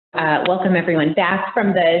Welcome everyone back from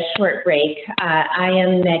the short break. I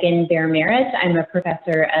am Megan Bear-Merritt. I'm a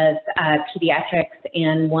professor of pediatrics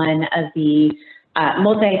and one of the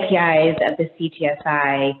multi-PIs of the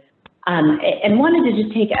CTSI, and wanted to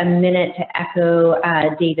just take a minute to echo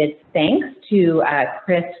David's thanks to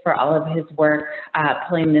Chris for all of his work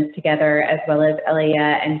pulling this together, as well as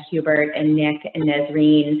Elia and Hubert and Nick and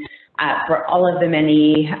Nazreen for all of the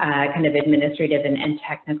many kind of administrative and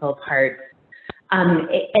technical parts.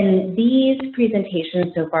 And these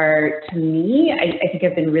presentations so far, to me, I think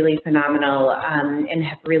have been really phenomenal and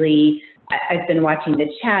have really, I've been watching the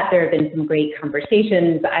chat. There have been some great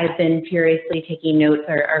conversations. I've been furiously taking notes.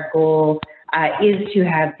 Our goal is to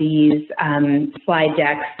have these slide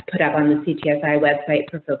decks put up on the CTSI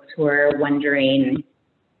website for folks who are wondering.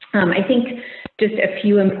 I think just a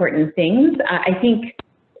few important things. I think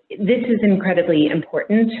this is incredibly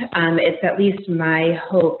important. It's at least my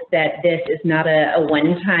hope that this is not a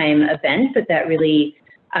one-time event, but that really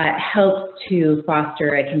helps to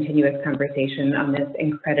foster a continuous conversation on this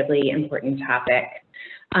incredibly important topic.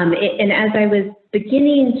 And as I was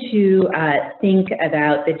beginning to think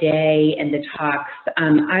about the day and the talks,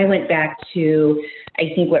 I went back to,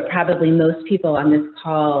 I think, what probably most people on this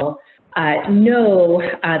call know,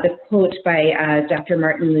 the quote by Dr.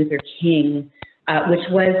 Martin Luther King, which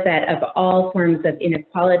was that of all forms of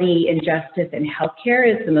inequality, injustice, and healthcare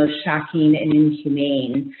is the most shocking and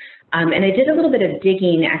inhumane. And I did a little bit of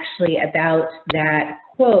digging actually about that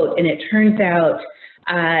quote, and it turns out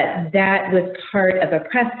that was part of a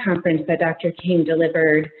press conference that Dr. King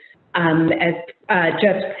delivered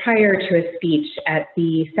just prior to a speech at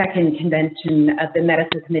the second convention of the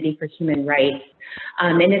Medical Committee for Human Rights.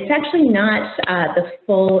 And it's actually not the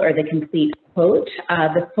full or the complete quote.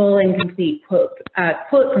 The full and complete quote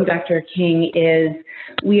from Dr. King is,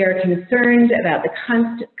 "We are concerned about the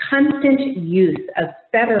constant use of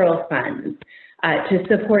federal funds to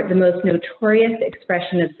support the most notorious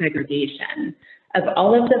expression of segregation. Of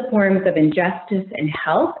all of the forms of injustice and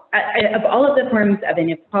health, of all of the forms of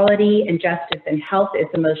inequality, injustice, and health is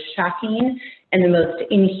the most shocking and the most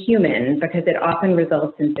inhuman because it often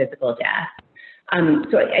results in physical death."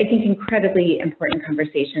 So I think incredibly important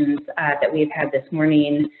conversations that we've had this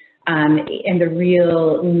morning, and the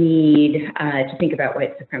real need to think about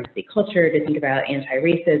white supremacy culture, to think about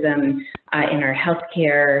anti-racism in our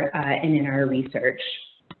healthcare and in our research.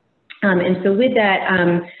 And so with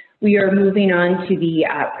that, we are moving on to the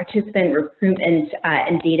participant recruitment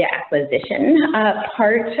and data acquisition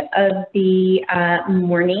part of the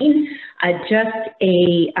morning. Just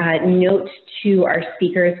a note to our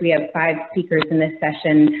speakers. We have 5 speakers in this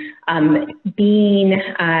session. Being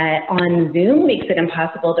on Zoom makes it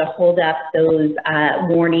impossible to hold up those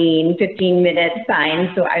warning 15-minute signs.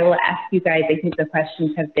 So I will ask you guys, I think the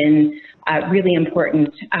questions have been really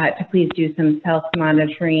important, to please do some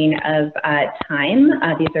self-monitoring of time.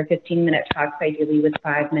 These are 15-minute talks, ideally with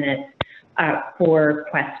 5 minutes for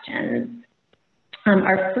questions.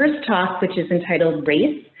 Our first talk, which is entitled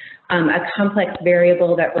Race, a complex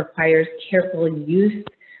variable that requires careful use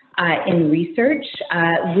in research,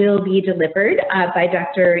 will be delivered by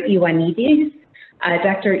Dr. Ioannidis.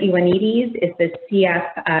 Dr. Ioannidis is the C.F.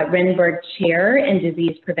 Renberg Chair in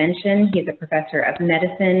Disease Prevention. He's a professor of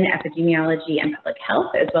medicine, epidemiology, and public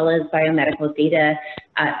health, as well as biomedical data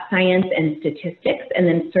science and statistics, and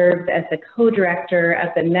then serves as the co-director of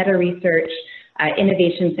the Meta Research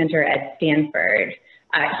Innovation Center at Stanford.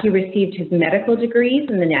 He received his medical degree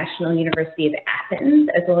from the National University of Athens,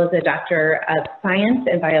 as well as a Doctor of Science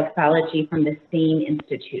and Biopathology from the same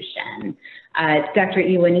institution. Dr.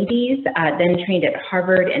 Ioannidis then trained at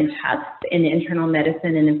Harvard and Tufts in internal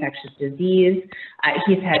medicine and infectious disease.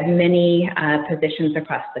 He's had many positions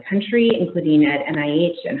across the country, including at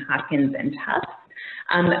NIH and Hopkins and Tufts.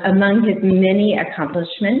 Among his many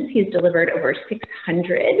accomplishments, he's delivered over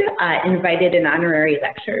 600 invited and honorary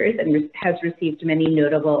lectures and has received many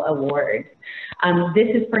notable awards. This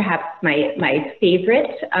is perhaps my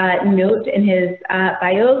favorite note in his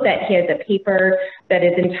bio, that he has a paper that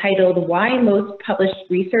is entitled "Why Most Published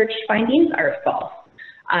Research Findings Are False."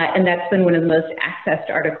 And that's been one of the most accessed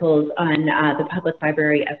articles on the Public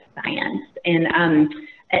Library of Science. And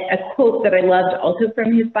a quote that I loved also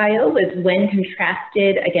from his bio was, "When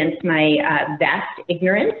contrasted against my vast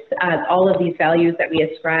ignorance, all of these values that we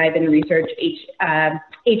ascribe in research,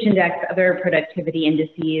 H-index, other productivity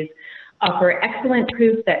indices, offer excellent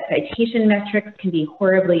proof that citation metrics can be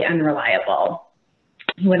horribly unreliable."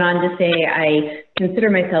 He went on to say, "I consider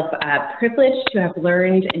myself privileged to have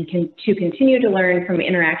learned and to continue to learn from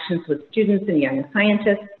interactions with students and young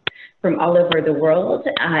scientists. from all over the world,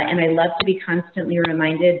 and I love to be constantly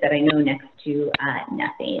reminded that I know next to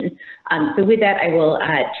nothing. So with that, I will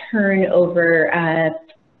turn over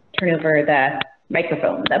the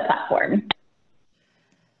microphone, the platform.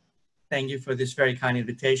 Thank you for this very kind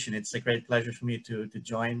invitation. It's a great pleasure for me to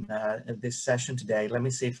join this session today. Let me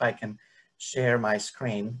see if I can share my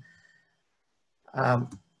screen.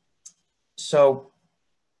 So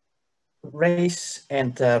race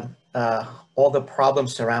and all the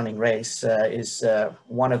problems surrounding race is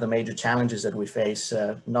one of the major challenges that we face,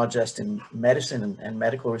 not just in medicine and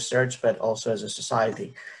medical research, but also as a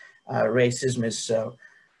society. Racism is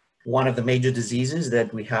one of the major diseases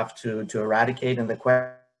that we have to eradicate, and the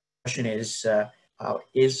question is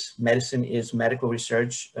medical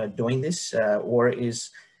research doing this, or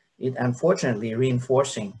is it unfortunately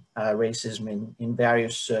reinforcing racism in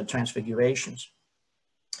various transfigurations?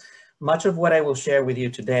 Much of what I will share with you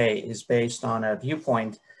today is based on a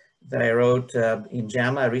viewpoint that I wrote in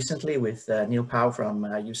JAMA recently with Neil Pao from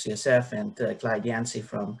UCSF and Clyde Yancey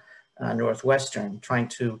from Northwestern, trying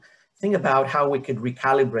to think about how we could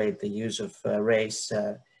recalibrate the use of race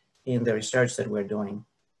in the research that we're doing.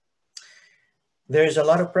 There's a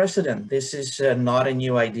lot of precedent. This is not a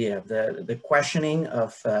new idea. The questioning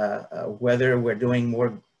of whether we're doing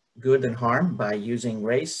more good than harm by using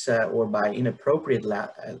race or by inappropriate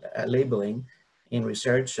labeling in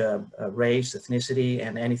research, race, ethnicity,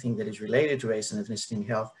 and anything that is related to race and ethnicity in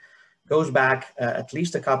health goes back at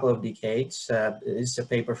least a couple of decades. This is a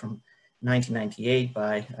paper from 1998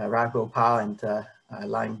 by Raghgopal and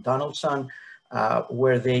Lime Donaldson,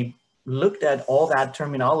 where they looked at all that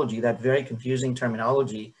terminology, that very confusing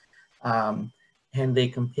terminology, and they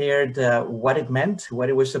compared what it meant, what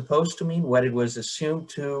it was supposed to mean, what it was assumed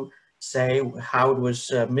to say, how it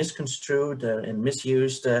was misconstrued and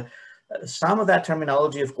misused. Some of that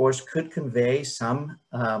terminology, of course, could convey some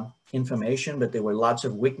information, but there were lots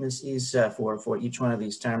of weaknesses for each one of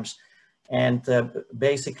these terms. And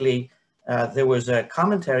basically, there was a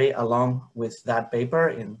commentary along with that paper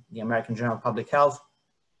in the American Journal of Public Health,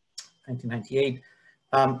 1998,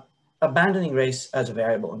 abandoning race as a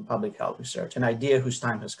variable in public health research, an idea whose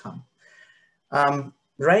time has come.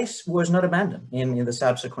 Race was not abandoned in the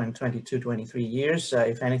subsequent 22, 23 years.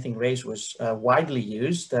 If anything, race was widely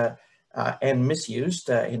used and misused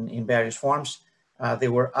in various forms.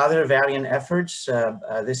 There were other valiant efforts.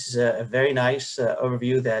 This is a very nice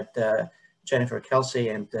overview that Jennifer Kelsey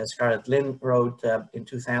and Scarlett Lynn wrote in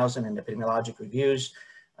 2000 in Epidemiologic Reviews.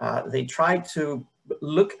 They tried to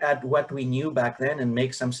look at what we knew back then and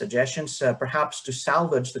make some suggestions, perhaps to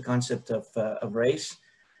salvage the concept of race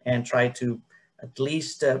and try to at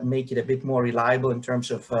least make it a bit more reliable in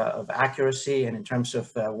terms of accuracy and in terms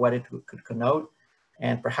of what it could connote,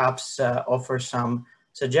 and perhaps offer some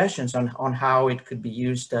suggestions on how it could be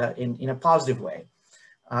used in a positive way.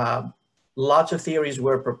 Lots of theories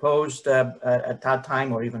were proposed at that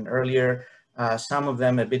time or even earlier, some of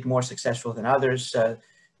them a bit more successful than others.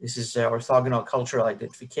 This is orthogonal cultural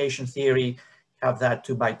identification theory. Have that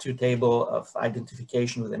 2x2 table of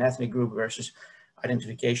identification with an ethnic group versus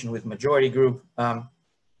identification with majority group.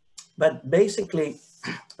 But basically,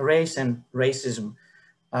 race and racism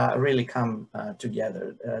really come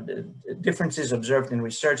together. The differences observed in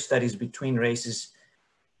research studies between races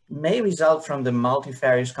may result from the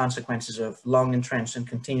multifarious consequences of long entrenched and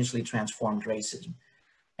continuously transformed racism.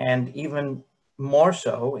 And even more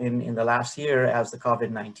so in the last year, as the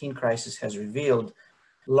COVID-19 crisis has revealed,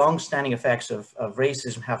 long-standing effects of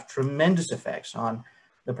racism have tremendous effects on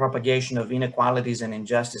the propagation of inequalities and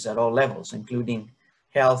injustice at all levels, including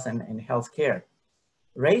health and healthcare.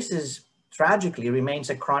 Race tragically remains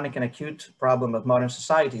a chronic and acute problem of modern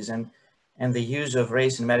societies, and the use of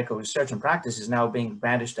race in medical research and practice is now being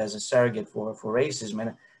brandished as a surrogate for racism.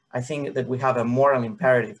 And I think that we have a moral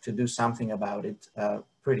imperative to do something about it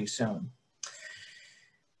pretty soon.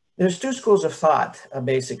 There's two schools of thought,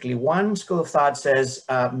 basically. One school of thought says,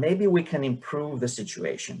 maybe we can improve the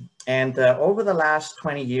situation. And over the last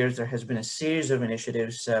 20 years, there has been a series of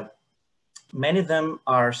initiatives. Many of them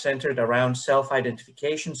are centered around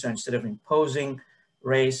self-identification. So instead of imposing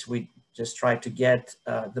race, we just try to get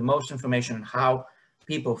the most information on how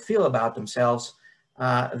people feel about themselves.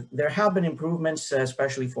 There have been improvements,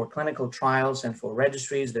 especially for clinical trials and for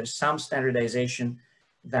registries. There's some standardization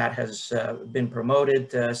that has been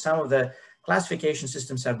promoted. Some of the classification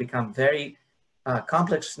systems have become very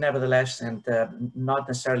complex nevertheless, and not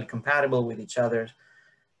necessarily compatible with each other.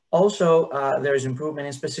 Also, there is improvement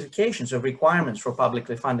in specifications of requirements for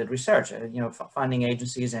publicly funded research. Funding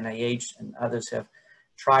agencies, NIH and others have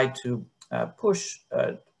tried to push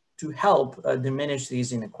to help diminish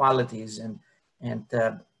these inequalities and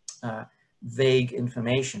vague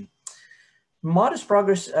information. Modest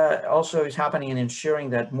progress also is happening in ensuring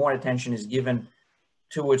that more attention is given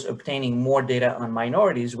towards obtaining more data on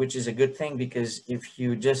minorities, which is a good thing, because if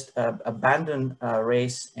you just abandon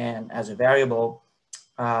race and as a variable,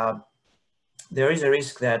 there is a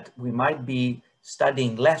risk that we might be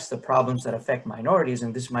studying less the problems that affect minorities,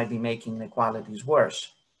 and this might be making inequalities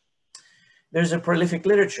worse. There's a prolific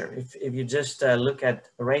literature. If you just look at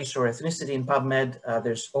race or ethnicity in PubMed,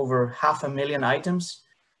 there's over 500,000 items.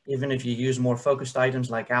 Even if you use more focused items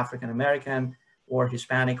like African American or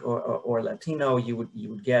Hispanic or Latino, you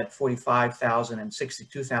would get 45,000 and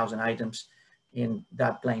 62,000 items in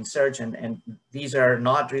that plain search. And these are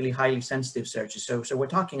not really highly sensitive searches. So we're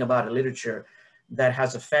talking about a literature that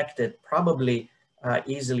has affected probably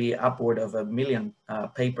easily upward of 1 million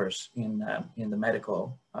papers in the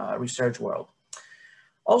medical research world.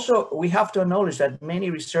 Also, we have to acknowledge that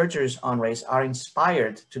many researchers on race are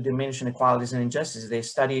inspired to diminish inequalities and injustices. They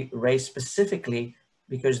study race specifically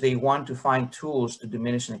because they want to find tools to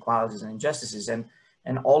diminish inequalities and injustices.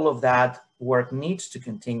 And all of that work needs to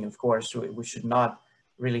continue, of course. So we should not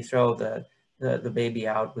really throw the baby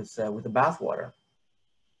out with the bathwater.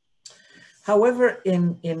 However,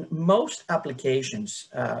 in most applications,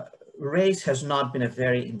 race has not been a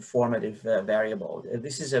very informative variable.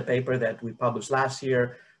 This is a paper that we published last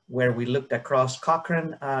year where we looked across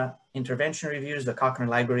Cochrane intervention reviews. The Cochrane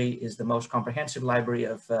Library is the most comprehensive library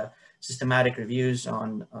of systematic reviews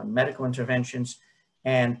on medical interventions.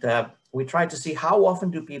 And we tried to see how often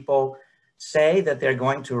do people say that they're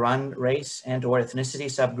going to run race and or ethnicity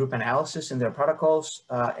subgroup analysis in their protocols,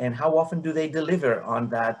 and how often do they deliver on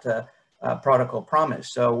that protocol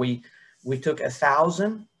promise. So we took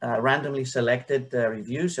 1,000 randomly selected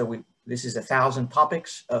reviews. So this is 1,000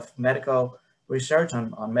 topics of medical research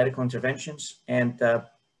on medical interventions. And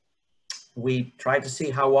we tried to see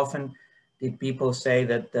how often did people say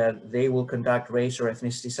that they will conduct race or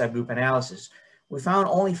ethnicity subgroup analysis. We found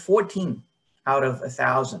only 14 out of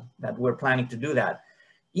 1,000 that were planning to do that.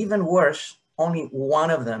 Even worse, only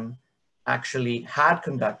one of them actually had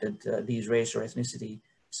conducted these race or ethnicity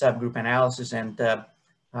subgroup analysis, and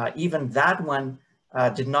even that one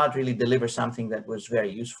did not really deliver something that was very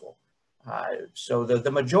useful. So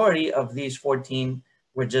the majority of these 14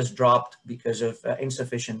 were just dropped because of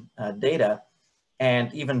insufficient data,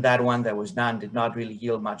 and even that one that was done did not really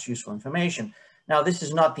yield much useful information. Now, this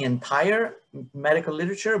is not the entire medical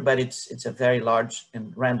literature, but it's a very large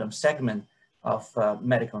and random segment of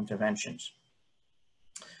medical interventions.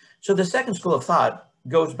 So the second school of thought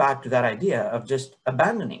goes back to that idea of just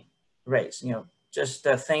abandoning race, just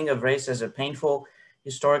a thing of race as a painful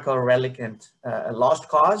historical relic and a lost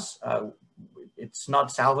cause. It's not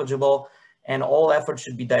salvageable, and all efforts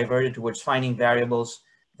should be diverted towards finding variables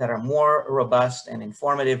that are more robust and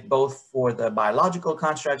informative, both for the biological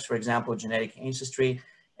constructs, for example, genetic ancestry,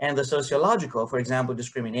 and the sociological, for example,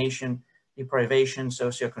 discrimination, deprivation,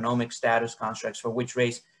 socioeconomic status constructs, for which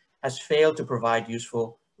race has failed to provide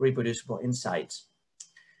useful reproducible insights.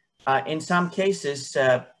 In some cases,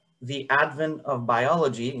 the advent of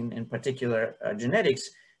biology, in particular genetics,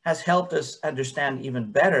 has helped us understand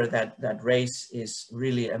even better that race is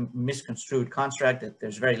really a misconstrued construct, that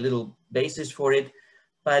there's very little basis for it.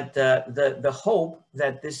 But the hope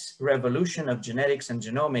that this revolution of genetics and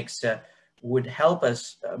genomics would help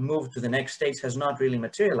us move to the next stage has not really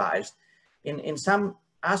materialized. In some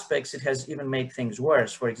aspects, it has even made things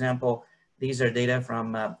worse. For example, these are data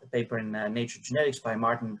from a paper in Nature Genetics by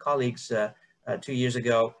Martin and colleagues 2 years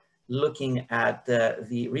ago, looking at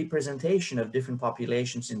the representation of different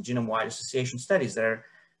populations in genome-wide association studies. They're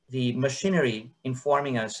the machinery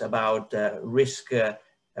informing us about risk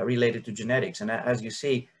related to genetics. And as you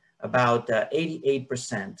see, about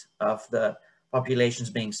 88% of the populations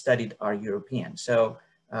being studied are European, so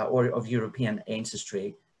or of European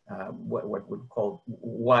ancestry, what would call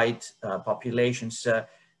white populations.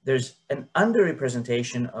 There's an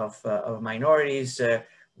underrepresentation of minorities.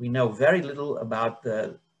 We know very little about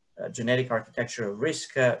the genetic architecture of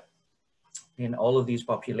risk in all of these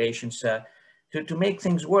populations. To make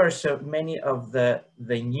things worse, many of the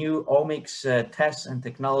new omics tests and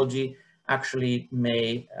technology actually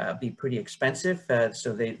may be pretty expensive.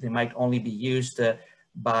 So they might only be used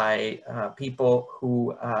by people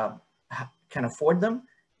who can afford them,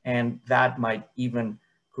 and that might even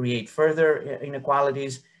create further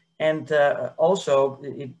inequalities. And also,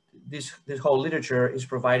 this whole literature is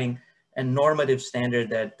providing a normative standard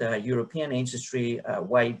that European ancestry,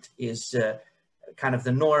 white, is kind of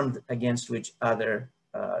the norm against which other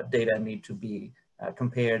data need to be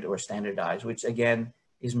compared or standardized, which again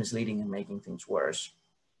is misleading and making things worse.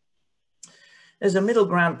 There's a middle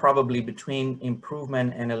ground probably between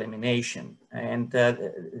improvement and elimination. And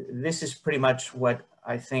this is pretty much what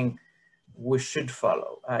I think we should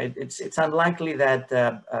follow. It's unlikely that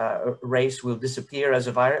race will disappear as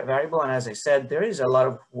a variable. And as I said, there is a lot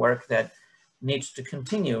of work that needs to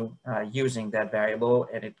continue using that variable,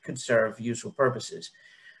 and it could serve useful purposes.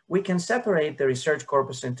 We can separate the research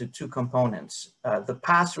corpus into two components. The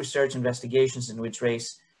past research investigations in which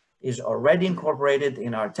race is already incorporated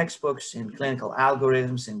in our textbooks, in clinical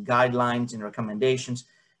algorithms, in guidelines, in recommendations,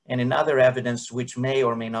 and in other evidence which may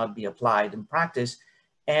or may not be applied in practice,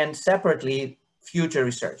 and separately, future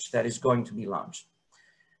research that is going to be launched.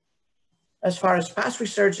 As far as past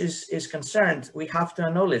research is concerned, we have to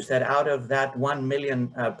acknowledge that out of that 1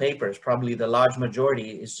 million papers, probably the large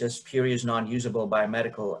majority is just spurious, non-usable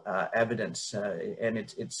biomedical evidence. And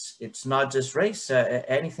it's not just race,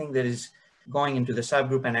 anything that is going into the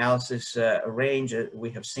subgroup analysis range we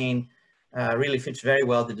have seen really fits very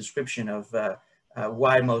well the description of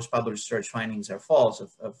why most published research findings are false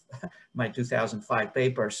of my 2005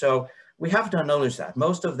 paper. So we have to acknowledge that.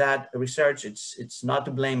 Most of that research, it's not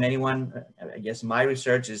to blame anyone. I guess my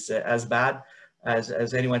research is as bad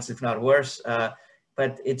as anyone's, if not worse,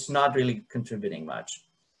 but it's not really contributing much.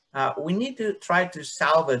 We need to try to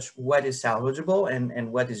salvage what is salvageable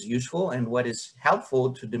and what is useful and what is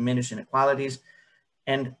helpful to diminish inequalities.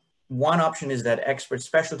 And one option is that expert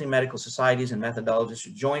specialty medical societies and methodologists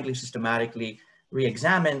should jointly, systematically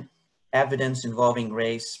re-examine evidence involving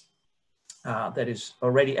race that is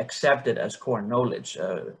already accepted as core knowledge.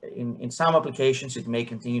 In some applications, it may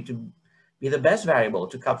continue to be the best variable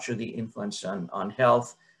to capture the influence on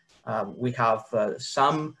health. We have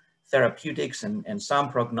some therapeutics and some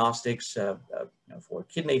prognostics for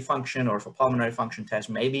kidney function or for pulmonary function tests.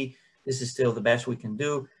 Maybe this is still the best we can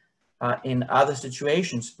do. In other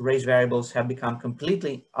situations, race variables have become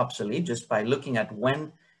completely obsolete just by looking at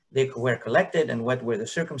when they were collected and what were the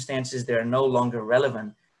circumstances. They are no longer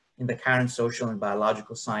relevant in the current social and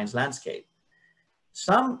biological science landscape.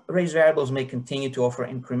 Some race variables may continue to offer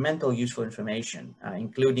incremental useful information,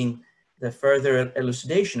 including the further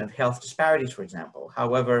elucidation of health disparities, for example.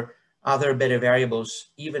 However, other better variables,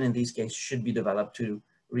 even in these cases, should be developed to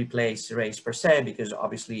replace race per se, because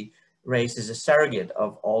obviously race is a surrogate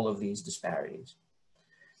of all of these disparities.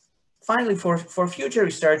 Finally, for future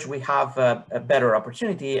research, we have a better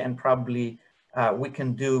opportunity, and probably we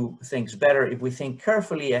can do things better if we think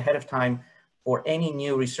carefully ahead of time for any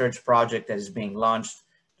new research project that is being launched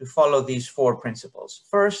to follow these 4 principles.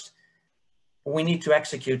 First, we need to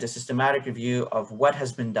execute a systematic review of what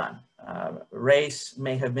has been done. Race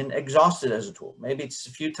may have been exhausted as a tool. Maybe it's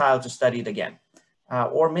futile to study it again.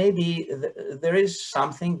 Or maybe there is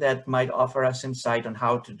something that might offer us insight on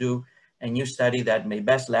how to do a new study that may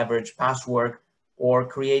best leverage past work or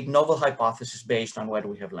create novel hypotheses based on what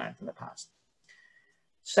we have learned in the past.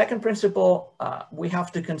 Second principle, we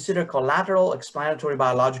have to consider collateral, explanatory,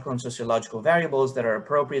 biological, and sociological variables that are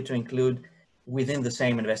appropriate to include within the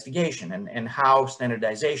same investigation, and how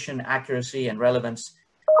standardization, accuracy, and relevance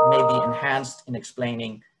may be enhanced in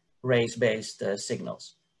explaining race-based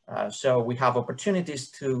signals. So we have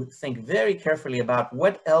opportunities to think very carefully about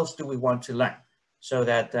what else do we want to learn, so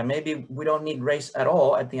that maybe we don't need race at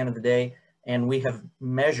all at the end of the day, and we have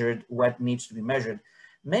measured what needs to be measured.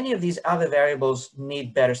 Many of these other variables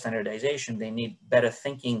need better standardization. They need better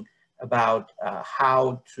thinking about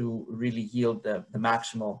how to really yield the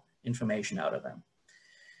maximal information out of them.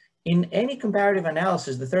 In any comparative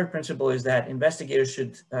analysis, the third principle is that investigators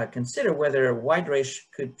should consider whether white race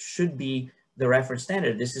should be the reference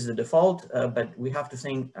standard. This is the default, but we have to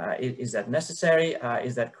think, is that necessary?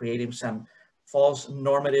 Is that creating some false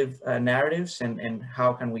normative narratives, and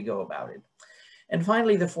how can we go about it? And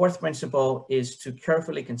finally, the fourth principle is to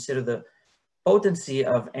carefully consider the potency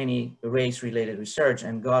of any race-related research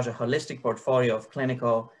and gauge a holistic portfolio of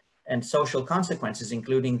clinical and social consequences,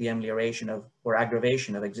 including the amelioration of or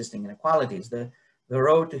aggravation of existing inequalities. The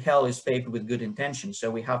road to hell is paved with good intentions.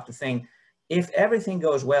 So we have to think, if everything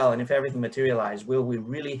goes well and if everything materializes, will we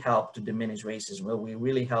really help to diminish racism? Will we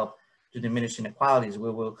really help to diminish inequalities?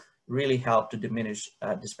 Will we really help to diminish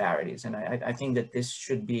disparities? And I think that this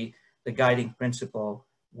should be the guiding principle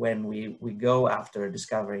when we go after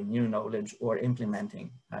discovering new knowledge or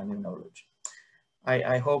implementing new knowledge.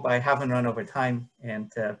 I hope I haven't run over time,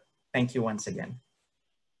 and thank you once again.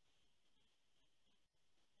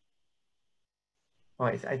 Oh,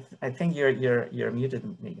 I think you're muted,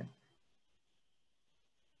 Megan.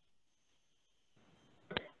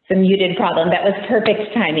 The muted problem. That was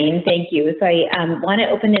perfect timing. Thank you. So I want to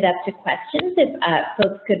open it up to questions. If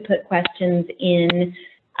folks could put questions in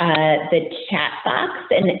the chat box,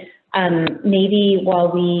 and Maybe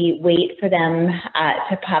while we wait for them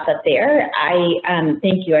to pop up there,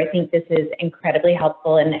 thank you. I think this is incredibly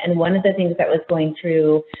helpful. And one of the things that was going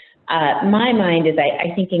through my mind is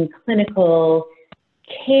I think in clinical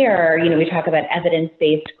care, we talk about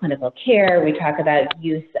evidence-based clinical care, we talk about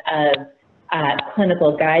use of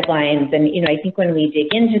clinical guidelines, and I think when we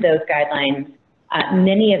dig into those guidelines,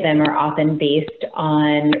 many of them are often based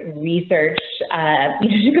on research.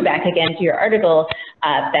 To go back again to your article,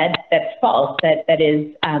 that's false. That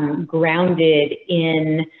is grounded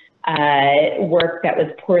in work that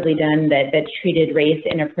was poorly done, that treated race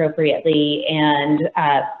inappropriately and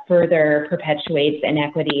further perpetuates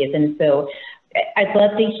inequities. And so I'd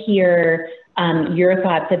love to hear your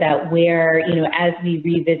thoughts about where, as we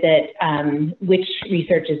revisit which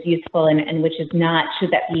research is useful and which is not,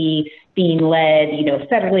 should that be being led,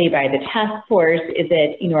 federally by the task force? Is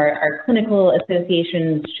it, our clinical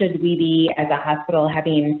associations? Should we be, as a hospital,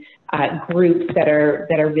 having groups that are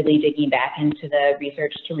really digging back into the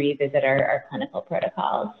research to revisit our clinical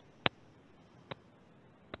protocols?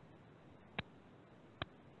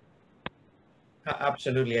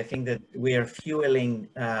 Absolutely. I think that we are fueling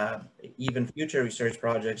even future research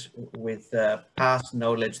projects with past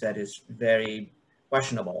knowledge that is very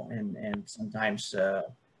questionable and sometimes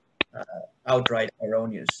outright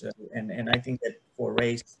erroneous. And I think that for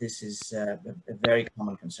race, this is a very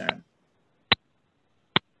common concern.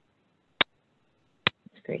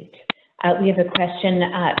 That's great. We have a question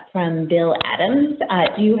from Bill Adams.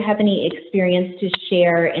 Do you have any experience to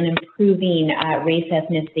share in improving race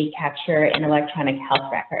ethnicity capture in electronic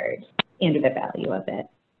health records and the value of it?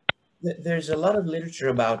 There's a lot of literature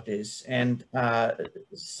about this, and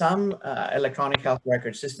some electronic health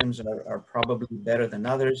record systems are probably better than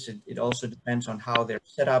others. It also depends on how they're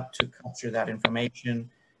set up to capture that information,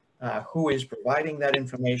 who is providing that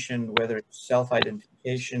information, whether it's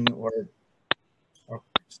self-identification or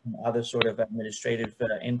some other sort of administrative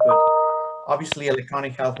input. Obviously,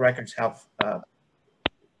 electronic health records have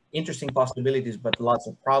interesting possibilities, but lots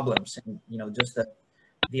of problems. And just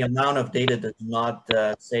the amount of data does not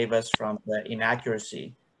save us from the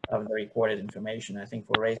inaccuracy of the recorded information. I think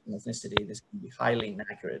for race and ethnicity, this can be highly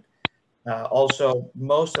inaccurate. Also,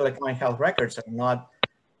 most electronic health records are not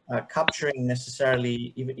capturing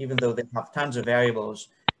necessarily, even though they have tons of variables,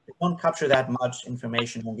 they don't capture that much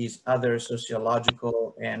information on these other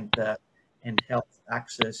sociological and health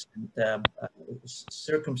access and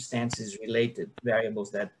circumstances related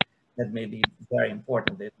variables that may be very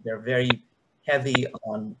important. They're very heavy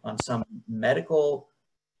on some medical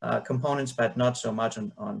components, but not so much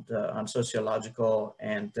on sociological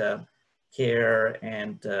and care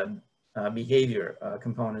and behavior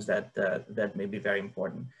components that may be very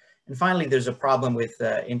important. And finally, there's a problem with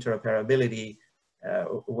interoperability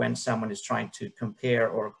when someone is trying to compare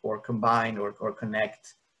or combine or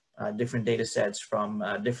connect different data sets from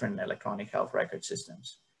different electronic health record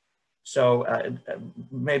systems. So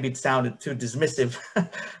maybe it sounded too dismissive.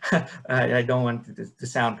 I don't want it to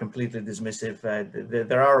sound completely dismissive.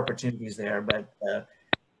 There are opportunities there, but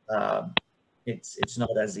it's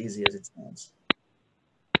not as easy as it sounds.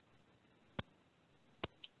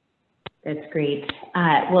 That's great.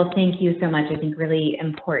 Well, thank you so much. I think really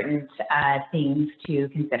important things to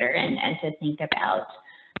consider and to think about.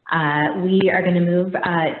 We are going to move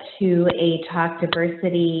to a talk,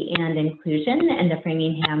 Diversity and Inclusion in the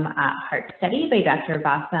Framingham Heart Study by Dr.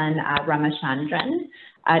 Vasan Ramachandran.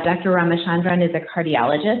 Dr. Ramachandran is a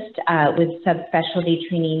cardiologist with subspecialty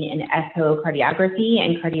training in echocardiography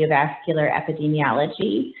and cardiovascular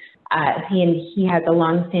epidemiology. He has a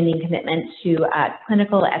longstanding commitment to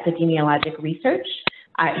clinical epidemiologic research.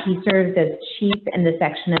 He serves as chief in the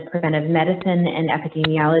section of preventive medicine and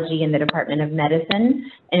epidemiology in the Department of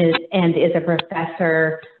Medicine and is a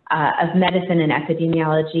professor of medicine and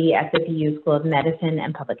epidemiology at the BU School of Medicine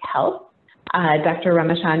and Public Health. Dr.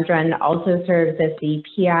 Ramachandran also serves as the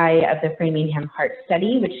PI of the Framingham Heart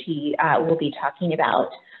Study, which he will be talking about,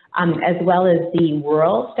 as well as the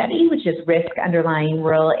Rural Study, which is Risk Underlying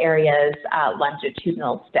Rural Areas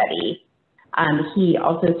Longitudinal Study. He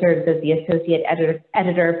also serves as the associate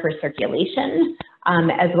editor for Circulation,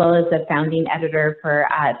 as well as the founding editor for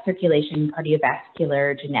Circulation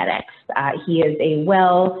Cardiovascular Genetics. He is a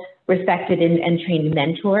well-respected and trained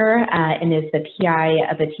mentor and is the PI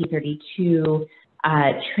of a T32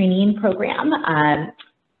 training program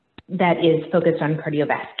that is focused on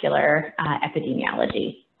cardiovascular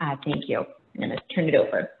epidemiology. Thank you. I'm going to turn it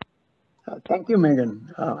over. Thank you,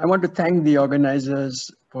 Megan. I want to thank the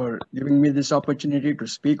organizers for giving me this opportunity to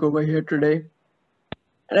speak over here today.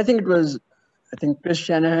 And I think it was, Chris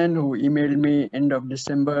Shanahan who emailed me end of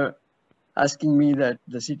December asking me that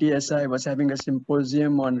the CTSI was having a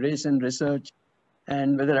symposium on race and research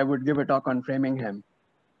and whether I would give a talk on Framingham.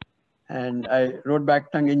 And I wrote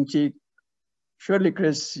back tongue in cheek, surely,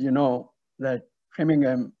 Chris, you know that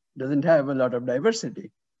Framingham doesn't have a lot of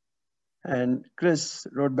diversity. And Chris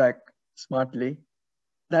wrote back smartly,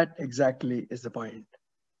 that exactly is the point.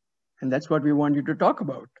 And that's what we want you to talk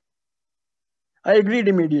about. I agreed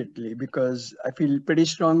immediately because I feel pretty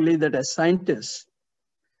strongly that as scientists,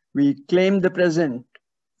 we claim the present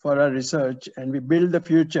for our research and we build the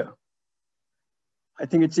future. I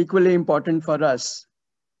think it's equally important for us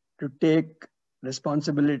to take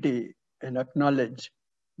responsibility and acknowledge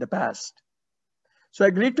the past. So I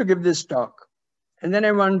agreed to give this talk. And then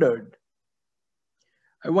I wondered,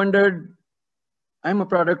 I'm a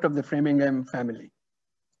product of the Framingham family.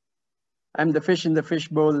 I'm the fish in the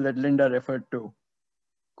fishbowl that Linda referred to.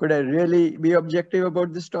 Could I really be objective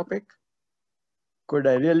about this topic? Could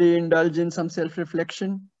I really indulge in some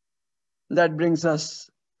self-reflection? That brings us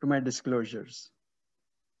to my disclosures.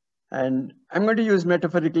 And I'm going to use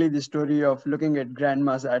metaphorically the story of looking at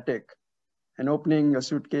grandma's attic and opening a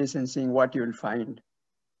suitcase and seeing what you'll find.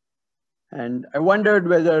 And I wondered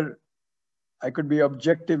whether I could be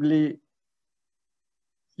objectively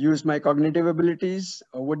use my cognitive abilities,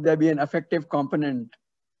 or would there be an affective component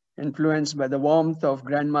influenced by the warmth of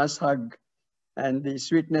grandma's hug and the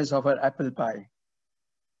sweetness of her apple pie?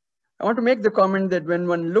 I want to make the comment that when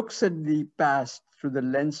one looks at the past through the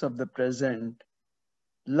lens of the present,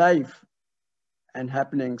 life and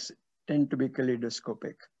happenings tend to be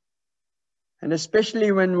kaleidoscopic. And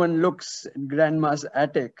especially when one looks at grandma's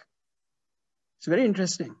attic, it's very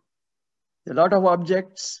interesting. There are a lot of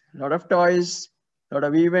objects, a lot of toys, a lot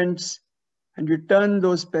of events, and you turn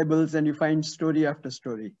those pebbles and you find story after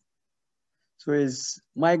story. So is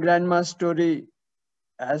my grandma's story,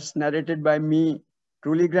 as narrated by me,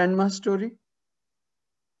 truly grandma's story?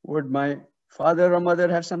 Would my father or mother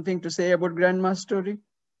have something to say about grandma's story?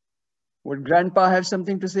 Would grandpa have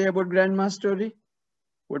something to say about grandma's story?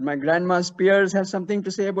 Would my grandma's peers have something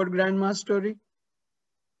to say about grandma's story?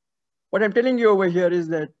 What I'm telling you over here is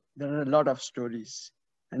that there are a lot of stories.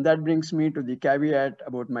 And that brings me to the caveat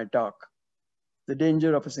about my talk, the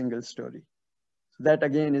danger of a single story. So that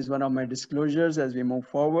again is one of my disclosures as we move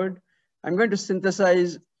forward. I'm going to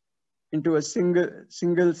synthesize into a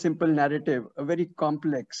single simple narrative, a very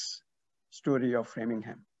complex story of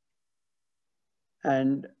Framingham.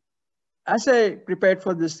 And as I prepared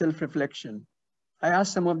for this self-reflection, I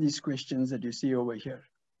asked some of these questions that you see over here.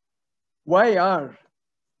 Why are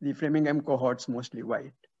the Framingham cohorts mostly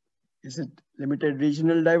white? Is it limited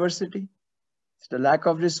regional diversity? Is it a lack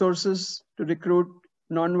of resources to recruit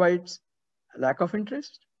non-whites? A lack of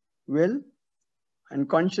interest? Will?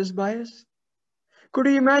 Unconscious bias? Could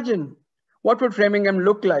you imagine what would Framingham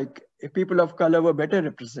look like if people of color were better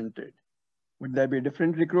represented? Would there be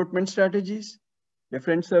different recruitment strategies,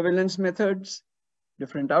 different surveillance methods,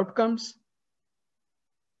 different outcomes?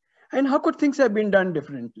 And how could things have been done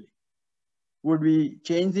differently? Would we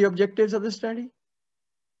change the objectives of the study?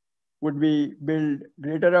 Would we build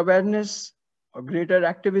greater awareness or greater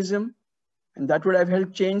activism? And that would have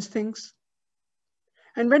helped change things?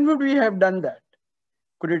 And when would we have done that?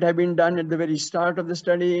 Could it have been done at the very start of the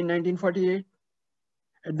study in 1948?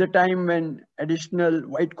 At the time when additional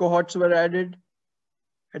white cohorts were added?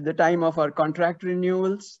 At the time of our contract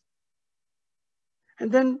renewals?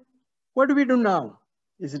 And then what do we do now?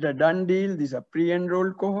 Is it a done deal? These are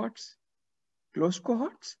pre-enrolled cohorts, closed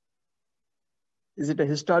cohorts? Is it a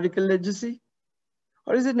historical legacy?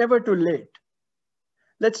 Or is it never too late?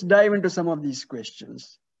 Let's dive into some of these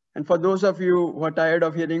questions. And for those of you who are tired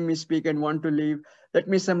of hearing me speak and want to leave, let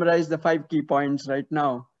me summarize the 5 key points right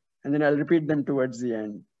now, and then I'll repeat them towards the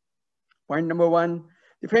end. Point number 1,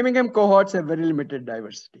 the Framingham cohorts have very limited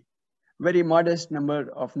diversity, very modest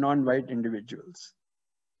number of non-white individuals.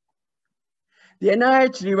 The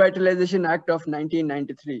NIH Revitalization Act of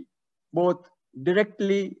 1993, both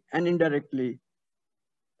directly and indirectly,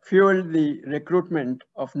 fueled the recruitment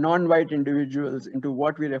of non-white individuals into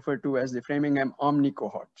what we refer to as the Framingham Omni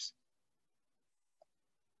cohorts.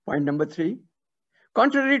 Point number 3,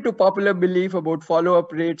 contrary to popular belief about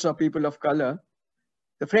follow-up rates of people of color,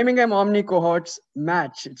 the Framingham Omni cohorts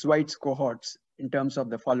match its whites cohorts in terms of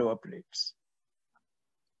the follow-up rates.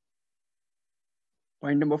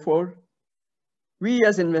 Point number 4, we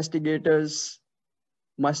as investigators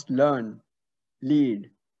must learn, lead,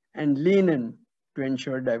 and lean in to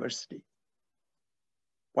ensure diversity.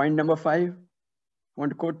 Point number 5, I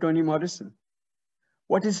want to quote Toni Morrison.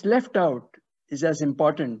 What is left out is as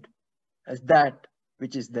important as that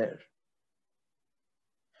which is there.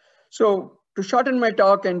 So To shorten my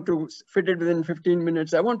talk and to fit it within 15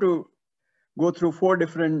 minutes, I want to go through 4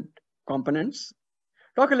 different components.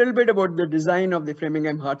 Talk a little bit about the design of the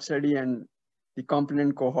Framingham Heart Study and the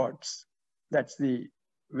component cohorts. That's the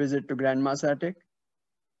visit to Grandma's attic.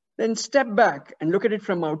 Then step back and look at it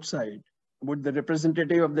from outside, about the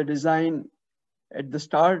representative of the design at the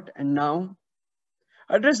start and now.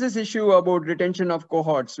 Address this issue about retention of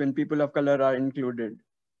cohorts when people of color are included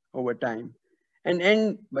over time, and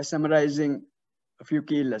end by summarizing a few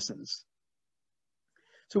key lessons.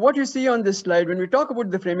 So what you see on this slide, when we talk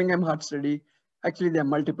about the Framingham Heart Study, actually there are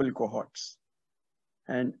multiple cohorts.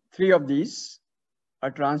 And 3 of these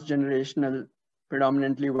are transgenerational,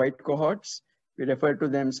 predominantly white cohorts. We refer to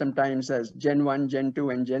them sometimes as Gen 1, Gen 2,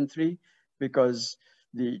 and Gen 3, because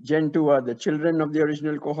the Gen 2 are the children of the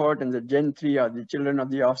original cohort and the Gen 3 are the children of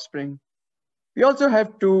the offspring. We also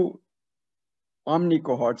have 2 omni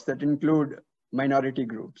cohorts that include minority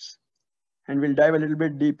groups. And we'll dive a little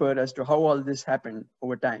bit deeper as to how all this happened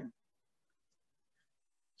over time.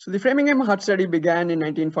 So the Framingham Heart Study began in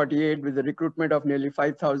 1948 with the recruitment of nearly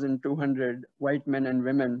 5,200 white men and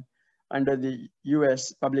women under the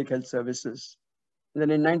US Public Health Services. And then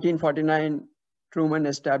in 1949, Truman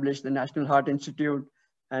established the National Heart Institute,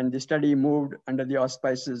 and the study moved under the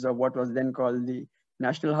auspices of what was then called the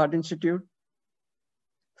National Heart Institute.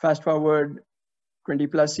 Fast forward 20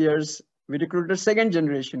 plus years, we recruited a 2nd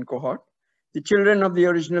generation cohort, the children of the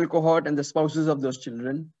original cohort and the spouses of those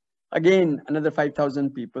children. Again, another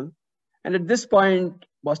 5,000 people. And at this point,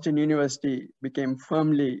 Boston University became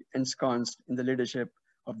firmly ensconced in the leadership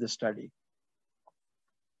of the study.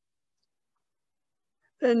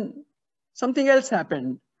 Then something else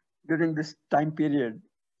happened during this time period.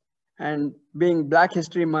 And being Black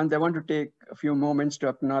History Month, I want to take a few moments to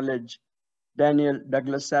acknowledge Daniel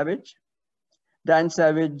Douglas Savage. Dan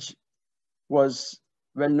Savage was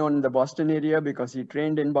well known in the Boston area because he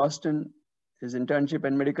trained in Boston. His internship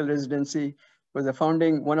and medical residency was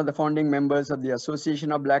one of the founding members of the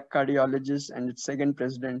Association of Black Cardiologists and its 2nd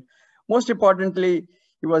president. Most importantly,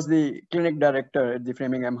 he was the clinic director at the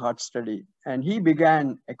Framingham Heart Study, and he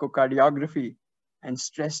began echocardiography and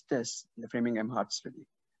stress tests in the Framingham Heart Study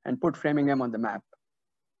and put Framingham on the map.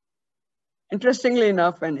 Interestingly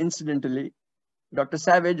enough, and incidentally, Dr.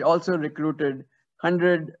 Savage also recruited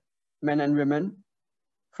 100 men and women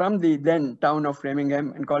from the then town of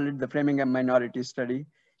Framingham and called it the Framingham Minority Study.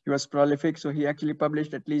 He was prolific, so he actually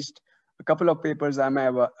published at least a couple of papers I'm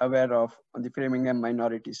aware of on the Framingham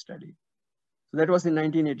Minority Study. So that was in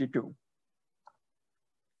 1982.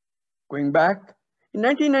 Going back, in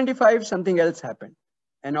 1995, something else happened.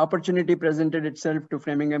 An opportunity presented itself to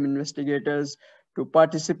Framingham investigators to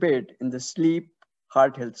participate in the sleep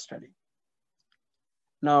heart health study.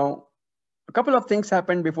 Now, a couple of things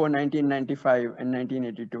happened before 1995 and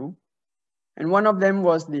 1982. And one of them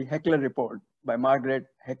was the Heckler Report by Margaret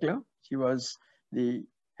Heckler. She was the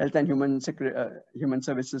Health and Human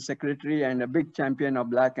Services Secretary and a big champion of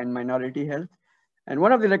Black and minority health. And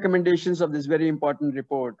one of the recommendations of this very important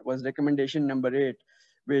report was recommendation number 8,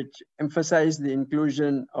 which emphasized the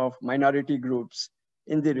inclusion of minority groups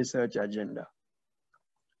in the research agenda.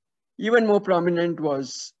 Even more prominent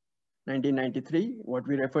was 1993, what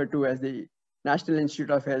we refer to as the National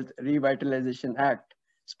Institute of Health Revitalization Act,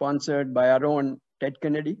 sponsored by our own Ted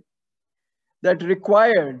Kennedy, that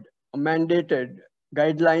required or mandated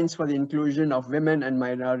guidelines for the inclusion of women and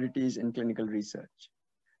minorities in clinical research.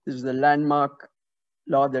 This is the landmark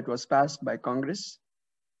law that was passed by Congress.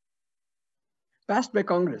 Passed by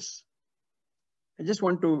Congress. I just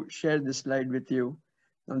want to share this slide with you.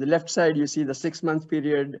 On the left side, you see the 6-month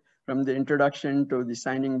period from the introduction to the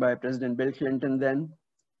signing by President Bill Clinton then.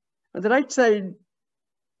 On the right side,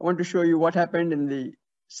 I want to show you what happened in the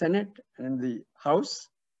Senate and in the House.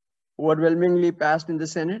 Overwhelmingly passed in the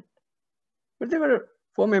Senate, but there were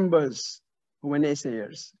 4 members who were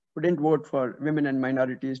naysayers, who didn't vote for women and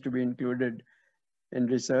minorities to be included in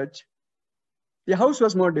research. The House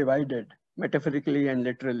was more divided, metaphorically and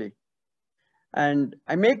literally. And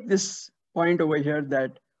I make this point over here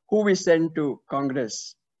that who we send to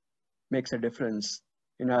Congress makes a difference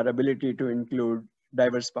in our ability to include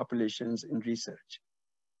diverse populations in research.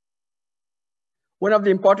 One of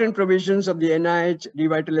the important provisions of the NIH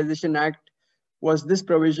Revitalization Act was this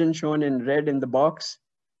provision shown in red in the box,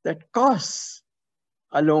 that costs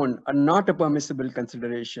alone are not a permissible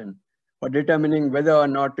consideration for determining whether or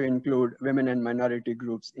not to include women and minority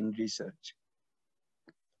groups in research.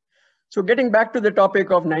 So getting back to the topic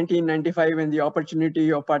of 1995 and the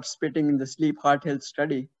opportunity of participating in the sleep heart health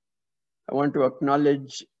study, I want to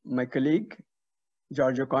acknowledge my colleague,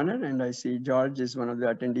 George O'Connor, and I see George is one of the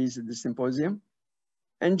attendees at the symposium.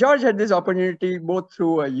 And George had this opportunity both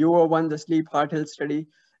through a UO1, the sleep heart health study,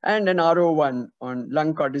 and an RO1 on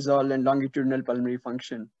lung cortisol and longitudinal pulmonary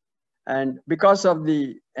function. And because of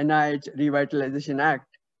the NIH Revitalization Act,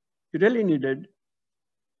 you really needed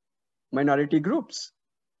minority groups.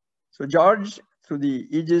 So George, through the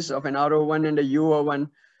aegis of an RO1 and a UO1,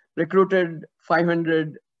 recruited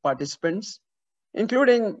 500 participants,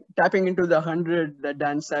 including tapping into the 100 that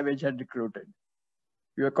Dan Savage had recruited.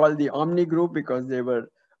 We were called the Omni group because they were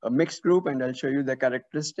a mixed group, and I'll show you the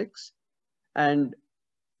characteristics. And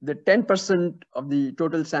the 10% of the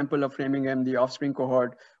total sample of Framingham, the offspring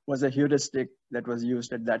cohort, was a heuristic that was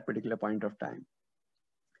used at that particular point of time.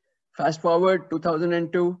 Fast forward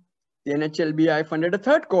 2002, the NHLBI funded a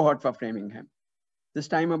third cohort for Framingham. This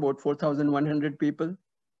time about 4,100 people,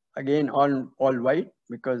 again all white,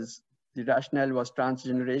 because the rationale was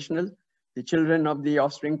transgenerational. The children of the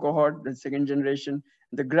offspring cohort, the second generation,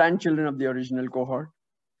 the grandchildren of the original cohort.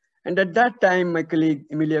 And at that time, my colleague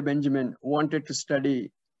Emilia Benjamin wanted to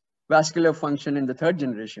study vascular function in the third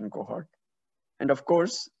generation cohort. And of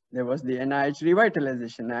course, there was the NIH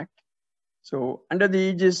Revitalization Act. So under the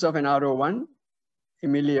aegis of an RO1,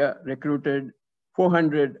 Emilia recruited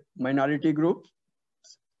 400 minority groups,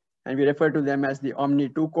 and we refer to them as the Omni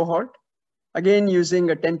 2 cohort, again using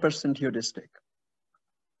a 10% heuristic.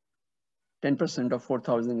 10% of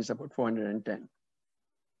 4,000 is about 410.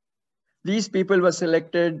 These people were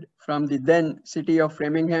selected from the then city of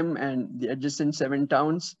Framingham and the adjacent 7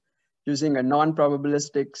 towns using a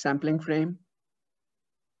non-probabilistic sampling frame.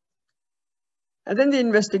 And then the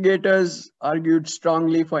investigators argued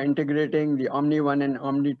strongly for integrating the Omni 1 and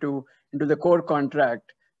Omni 2 into the core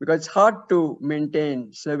contract, because it's hard to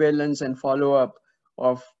maintain surveillance and follow-up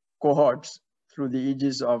of cohorts through the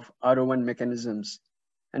aegis of RO1 mechanisms.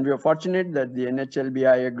 And we were fortunate that the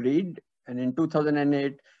NHLBI agreed. And in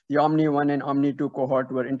 2008, the Omni 1 and Omni 2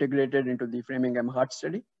 cohort were integrated into the Framingham Heart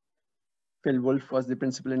Study. Phil Wolf was the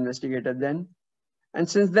principal investigator then. And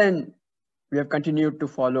since then, we have continued to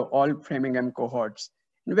follow all Framingham cohorts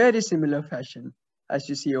in very similar fashion, as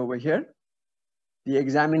you see over here. The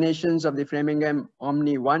examinations of the Framingham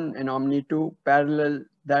Omni 1 and Omni 2 parallel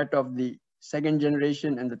that of the second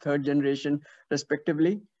generation and the third generation,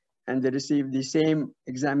 respectively, and they receive the same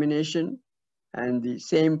examination and the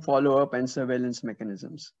same follow-up and surveillance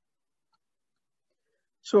mechanisms.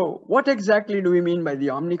 So what exactly do we mean by the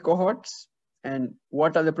Omni cohorts, and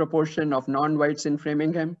what are the proportion of non-whites in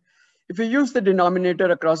Framingham? If you use the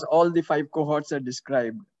denominator across all the 5 cohorts are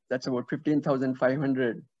described, that's about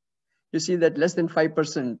 15,500, you see that less than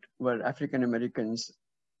 5% were African Americans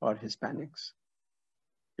or Hispanics.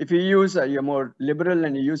 If you use you're more liberal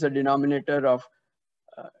and you use a denominator of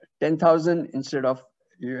 10,000 instead of,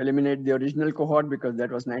 you eliminate the original cohort because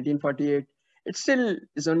that was 1948, it still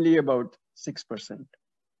is only about 6%.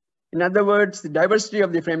 In other words, the diversity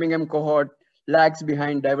of the Framingham cohort lags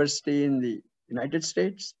behind diversity in the United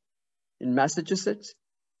States, in Massachusetts,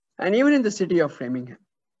 and even in the city of Framingham,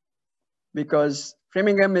 because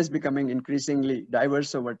Framingham is becoming increasingly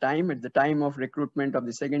diverse over time. At the time of recruitment of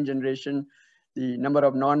the second generation, the number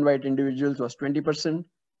of non-white individuals was 20%,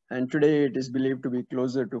 and today it is believed to be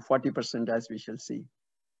closer to 40%, as we shall see.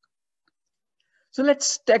 So let's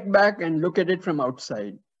step back and look at it from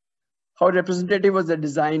outside. How representative was the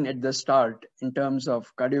design at the start in terms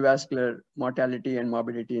of cardiovascular mortality and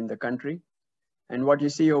morbidity in the country? And what you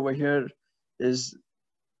see over here is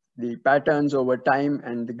the patterns over time,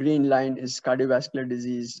 and the green line is cardiovascular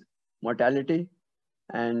disease mortality,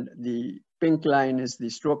 and the pink line is the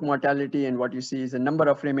stroke mortality, and what you see is a number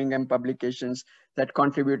of Framingham publications that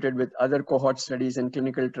contributed with other cohort studies and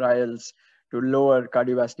clinical trials to lower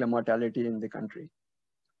cardiovascular mortality in the country.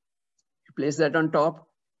 You place that on top,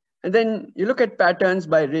 and then you look at patterns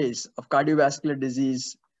by race of cardiovascular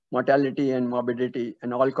disease mortality and morbidity,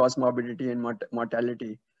 and all-cause morbidity and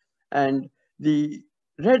mortality. And the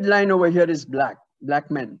red line over here is black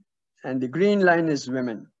men, and the green line is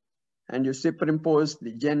women. And you superimpose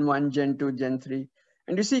the Gen 1, Gen 2, Gen 3,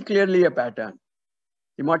 and you see clearly a pattern.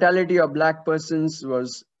 The mortality of Black persons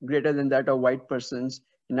was greater than that of white persons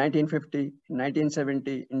in 1950, in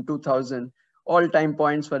 1970, in 2000, all time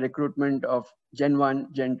points for recruitment of Gen 1,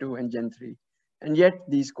 Gen 2, and Gen 3. And yet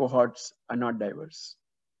these cohorts are not diverse.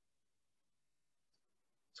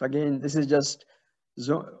 So again, this is just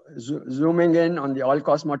zooming in on the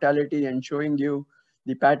all-cause mortality and showing you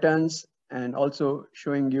the patterns, and also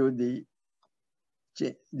showing you the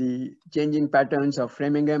changing patterns of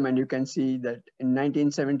Framingham. And you can see that in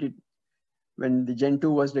 1970, when the Gen 2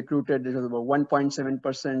 was recruited, it was about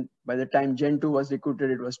 1.7%. By the time Gen 2 was recruited,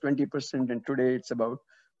 it was 20%, and today it's about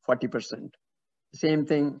 40%. Same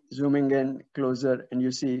thing, zooming in closer, and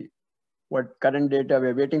you see what current data,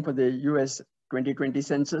 we're waiting for the US 2020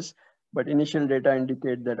 census, but initial data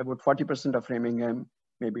indicate that about 40% of Framingham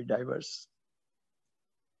may be diverse.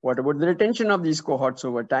 What about the retention of these cohorts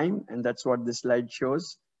over time? And that's what this slide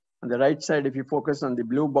shows. On the right side, if you focus on the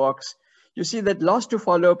blue box, you see that loss to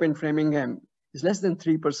follow-up in Framingham is less than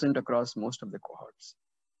 3% across most of the cohorts.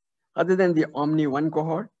 Other than the Omni 1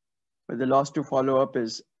 cohort, where the loss to follow-up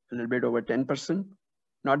is a little bit over 10%.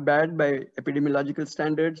 Not bad by epidemiological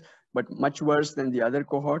standards, but much worse than the other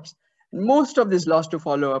cohorts. And most of this loss to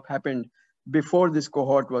follow-up happened before this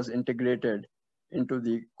cohort was integrated into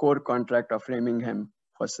the core contract of Framingham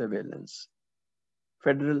for surveillance.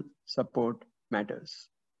 Federal support matters.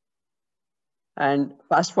 And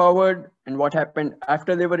fast forward, and what happened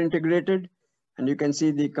after they were integrated, and you can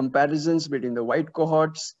see the comparisons between the white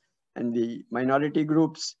cohorts and the minority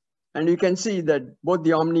groups. And you can see that both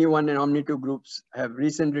the Omni 1 and Omni 2 groups have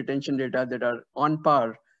recent retention data that are on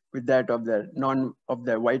par with that of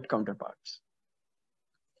their white counterparts.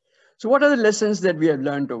 So what are the lessons that we have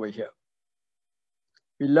learned over here?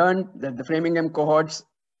 We learned that the Framingham cohorts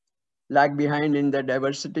lag behind in their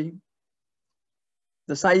diversity.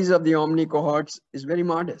 The size of the Omni cohorts is very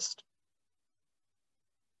modest.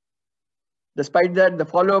 Despite that, the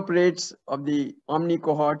follow-up rates of the Omni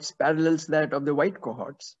cohorts parallels that of the white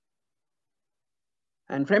cohorts.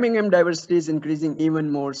 And Framingham diversity is increasing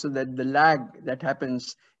even more, so that the lag that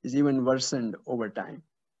happens is even worsened over time.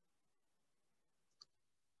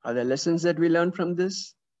 Are there lessons that we learn from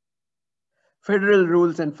this? Federal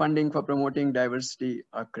rules and funding for promoting diversity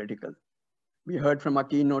are critical. We heard from our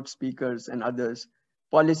keynote speakers and others,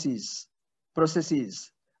 policies,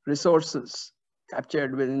 processes, resources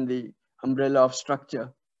captured within the umbrella of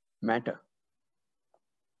structure matter.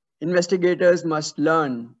 Investigators must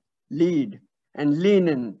learn, lead, and lean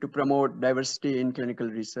in to promote diversity in clinical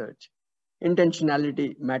research.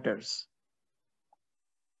 Intentionality matters.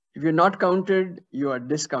 If you're not counted, you are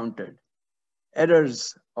discounted.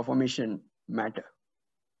 Errors of omission matter.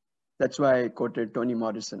 That's why I quoted Toni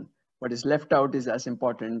Morrison. What is left out is as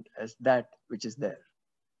important as that which is there.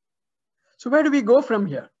 So where do we go from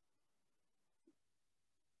here?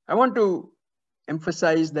 I want to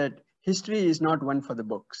emphasize that history is not one for the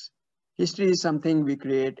books. History is something we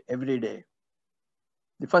create every day.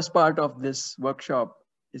 The first part of this workshop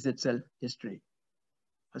is itself history.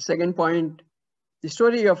 A second point, the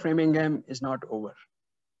story of Framingham is not over.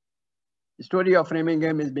 The story of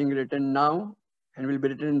Framingham is being written now and will be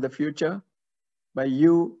written in the future by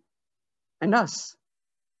you and us.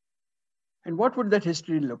 And what would that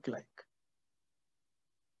history look like?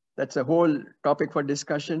 That's a whole topic for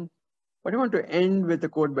discussion, but I want to end with a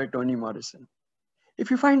quote by Toni Morrison.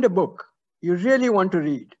 If you find a book you really want to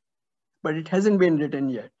read, but it hasn't been written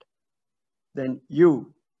yet, then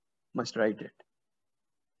you must write it.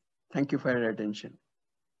 Thank you for your attention.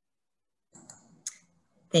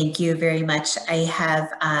 Thank you very much. I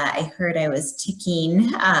heard I was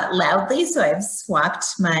ticking loudly, so I've swapped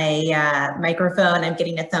my microphone. I'm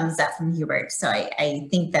getting a thumbs up from Hubert, so I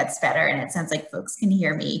think that's better, and it sounds like folks can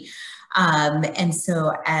hear me. And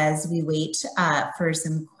so as we wait for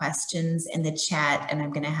some questions in the chat, and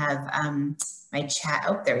I'm gonna have my chat,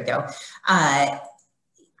 oh, there we go.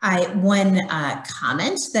 One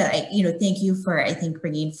comment that thank you for, I think,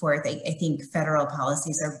 bringing forth. I think federal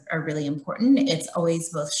policies are really important. It's always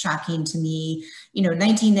both shocking to me,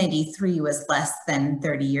 1993 was less than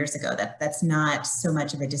 30 years ago. That's not so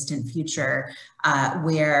much of a distant future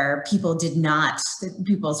where people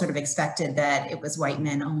sort of expected that it was white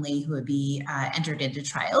men only who would be entered into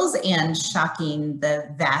trials, and shocking the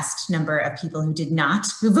vast number of people who did not,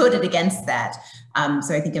 who voted against that.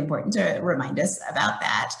 So I think important to remind us about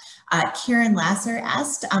that. Karen Lasser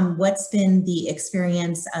asked, what's been the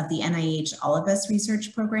experience of the NIH All of Us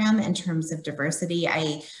research program in terms of diversity?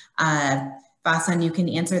 Vasan, you can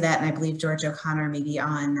answer that, and I believe George O'Connor may be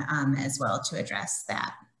on as well to address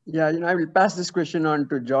that. Yeah, I will pass this question on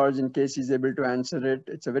to George in case he's able to answer it.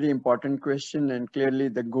 It's a very important question, and clearly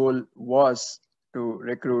the goal was to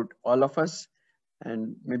recruit all of us.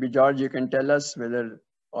 And maybe George, you can tell us whether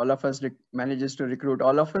all of us manages to recruit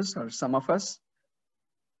all of us or some of us.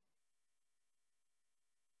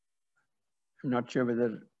 I'm not sure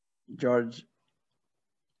whether George.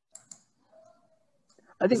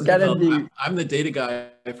 I think Karen, I'm the data guy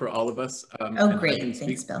for all of us. Oh, great. I can speak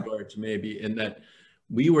Thanks, Bill. to George maybe in that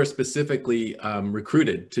we were specifically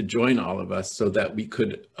recruited to join all of us so that we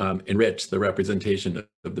could enrich the representation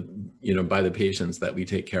of the, by the patients that we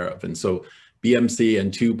take care of. And so BMC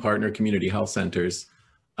and 2 partner community health centers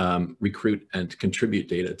recruit and contribute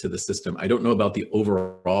data to the system. I don't know about the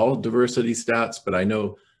overall diversity stats, but I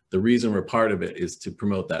know the reason we're part of it is to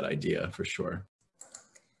promote that idea for sure.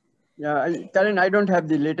 Yeah, Karen, I don't have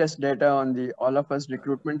the latest data on the all of us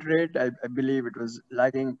recruitment rate. I believe it was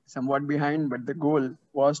lagging somewhat behind, but the goal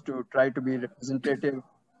was to try to be representative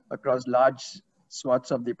across large swaths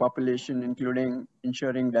of the population, including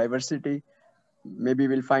ensuring diversity. Maybe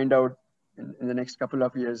we'll find out in the next couple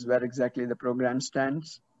of years where exactly the program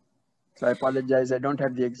stands. So I apologize, I don't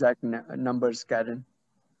have the exact numbers, Karen.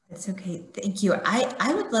 That's okay, thank you.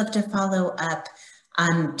 I would love to follow up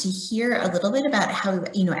to hear a little bit about how,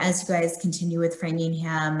 you know, as you guys continue with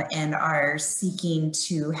Framingham and are seeking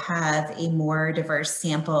to have a more diverse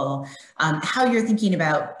sample, how you're thinking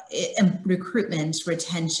about recruitment,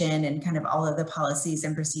 retention, and kind of all of the policies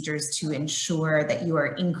and procedures to ensure that you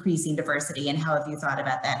are increasing diversity, and how have you thought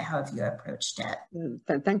about that? How have you approached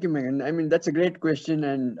it? Thank you, Megan. I mean, that's a great question.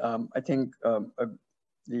 And I think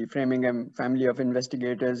the Framingham family of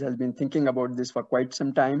investigators has been thinking about this for quite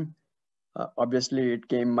some time. Obviously, it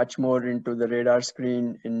came much more into the radar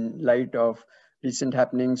screen in light of recent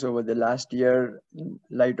happenings over the last year, in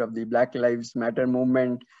light of the Black Lives Matter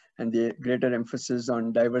movement and the greater emphasis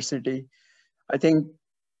on diversity. I think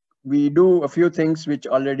we do a few things which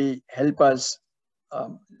already help us,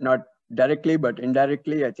 not directly, but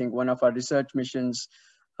indirectly. I think one of our research missions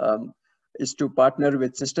is to partner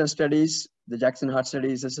with sister studies. The Jackson Heart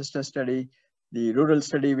Study is a sister study. The rural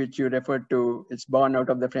study, which you referred to, it's born out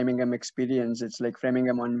of the Framingham experience. It's like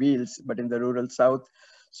Framingham on wheels, but in the rural South.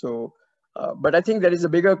 So, but I think there is a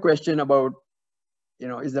bigger question about, you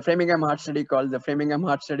know, is the Framingham Heart Study called the Framingham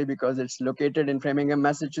Heart Study because it's located in Framingham,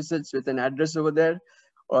 Massachusetts with an address over there?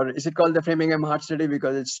 Or is it called the Framingham Heart Study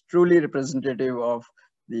because it's truly representative of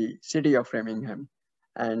the city of Framingham?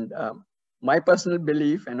 And my personal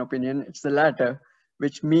belief and opinion, it's the latter,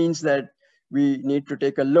 which means that we need to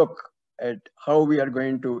take a look at how we are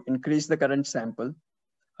going to increase the current sample.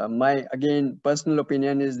 My, again, personal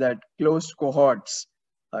opinion is that closed cohorts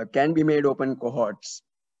can be made open cohorts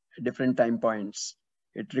at different time points.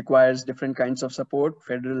 It requires different kinds of support,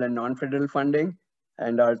 federal and non-federal funding.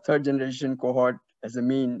 And our third generation cohort has a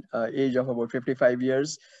mean age of about 55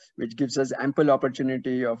 years, which gives us ample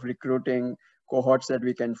opportunity of recruiting cohorts that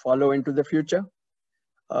we can follow into the future.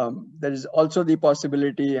 There is also the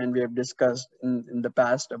possibility, and we have discussed in the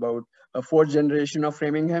past, about a fourth generation of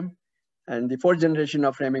Framingham. And the fourth generation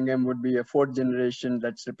of Framingham would be a fourth generation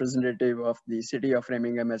that's representative of the city of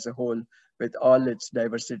Framingham as a whole, with all its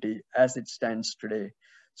diversity as it stands today.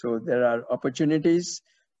 So there are opportunities.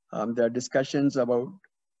 There are discussions about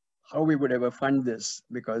how we would ever fund this,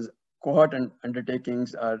 because cohort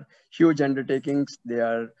undertakings are huge undertakings. They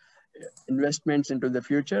are investments into the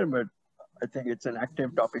future, but I think it's an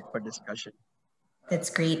active topic for discussion. That's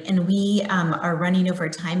great. And we are running over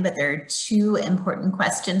time, but there are two important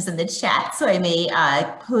questions in the chat. So I may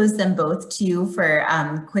pose them both to you for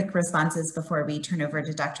quick responses before we turn over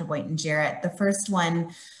to Dr. Boynton-Jarrett. The first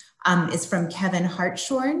one is from Kevin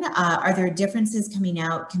Hartshorn. Are there differences coming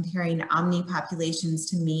out comparing Omni populations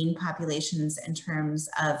to main populations in terms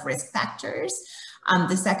of risk factors?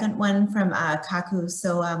 The second one from Kaku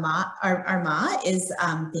Arma is,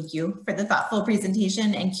 thank you for the thoughtful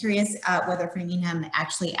presentation, and curious whether Framingham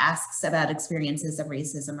actually asks about experiences of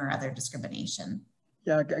racism or other discrimination.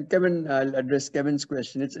 Yeah, Kevin, I'll address Kevin's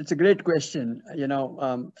question. It's a great question. You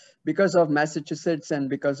know, because of Massachusetts and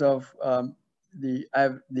because of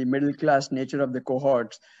the middle class nature of the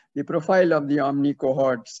cohorts, the profile of the Omni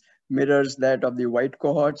cohorts mirrors that of the white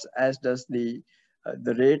cohorts, as does the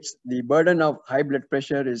rates. The burden of high blood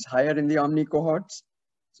pressure is higher in the Omni cohorts.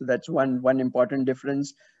 So that's one important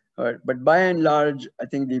difference. But by and large, I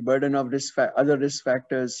think the burden of other risk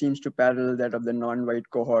factors seems to parallel that of the non-white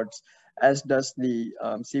cohorts, as does the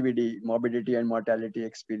CVD morbidity and mortality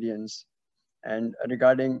experience. And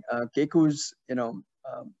regarding Keku's,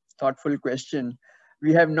 thoughtful question,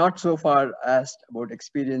 we have not so far asked about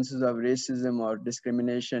experiences of racism or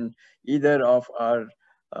discrimination, either of our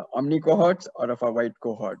Omni cohorts or of our white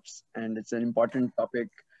cohorts. And it's an important topic.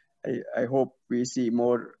 I hope we see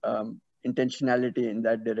more intentionality in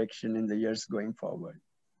that direction in the years going forward.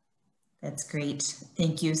 That's great.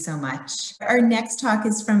 Thank you so much. Our next talk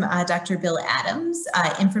is from Dr. Bill Adams,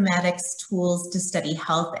 Informatics Tools to Study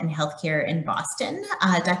Health and Healthcare in Boston.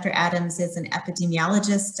 Dr. Adams is an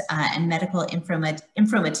epidemiologist and medical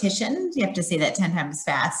informatician. You have to say that 10 times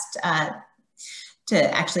fast.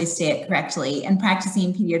 to actually say it correctly, and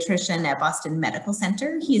practicing pediatrician at Boston Medical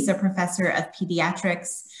Center. He's a professor of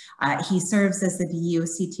pediatrics. He serves as the BU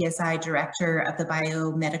CTSI Director of the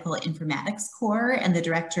Biomedical Informatics Core and the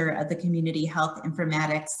Director of the Community Health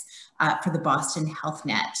Informatics for the Boston Health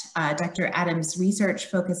Net. Dr. Adams' research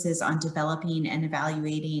focuses on developing and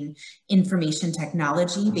evaluating information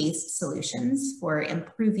technology-based solutions for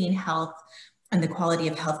improving health and the quality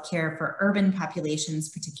of healthcare for urban populations,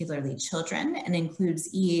 particularly children, and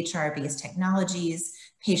includes EHR-based technologies,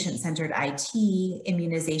 patient-centered IT,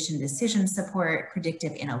 immunization decision support,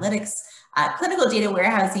 predictive analytics, clinical data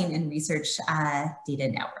warehousing, and research data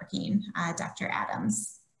networking. Dr.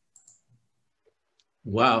 Adams.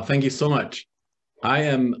 Wow, thank you so much. I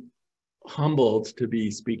am humbled to be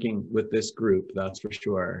speaking with this group, that's for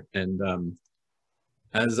sure. And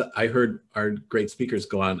as I heard our great speakers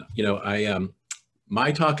go on, you know, my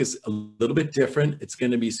talk is a little bit different. It's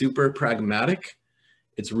going to be super pragmatic.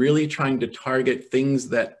 It's really trying to target things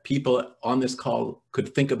that people on this call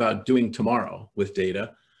could think about doing tomorrow with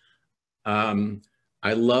data.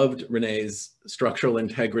 I loved Renee's structural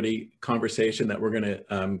integrity conversation that we're going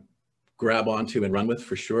to grab onto and run with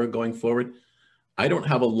for sure going forward. I don't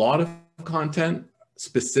have a lot of content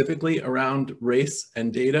specifically around race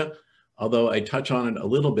and data, although I touch on it a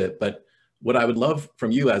little bit. But what I would love from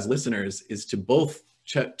you as listeners is to both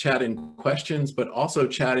chat in questions, but also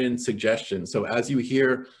chat in suggestions. So as you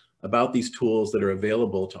hear about these tools that are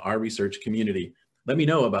available to our research community, let me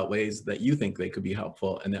know about ways that you think they could be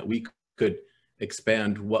helpful and that we could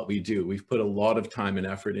expand what we do. We've put a lot of time and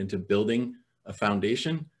effort into building a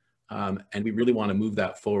foundation, and we really want to move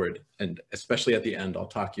that forward. And especially at the end, I'll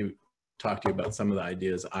talk to you about some of the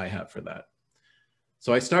ideas I have for that.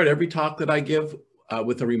 So I start every talk that I give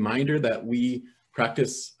with a reminder that we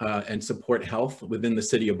practice and support health within the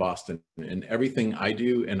city of Boston. And everything I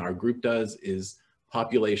do and our group does is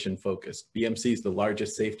population focused. BMC is the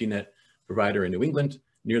largest safety net provider in New England.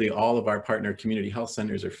 Nearly all of our partner community health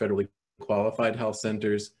centers are federally qualified health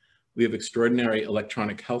centers. We have extraordinary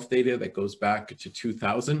electronic health data that goes back to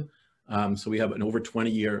 2000. So we have an over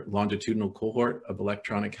 20-year longitudinal cohort of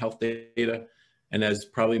electronic health data. And as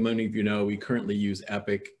probably many of you know, we currently use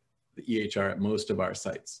Epic, the EHR, at most of our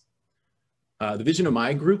sites. The vision of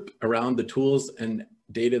my group around the tools and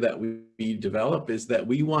data that we develop is that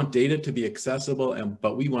we want data to be accessible,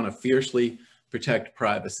 but we want to fiercely protect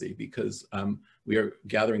privacy because we are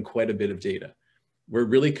gathering quite a bit of data. We're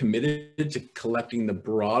really committed to collecting the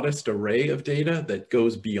broadest array of data that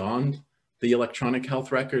goes beyond the electronic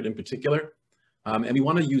health record in particular. And we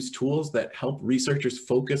want to use tools that help researchers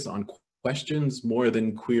focus on questions more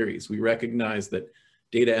than queries. We recognize that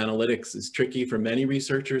data analytics is tricky for many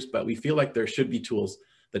researchers, but we feel like there should be tools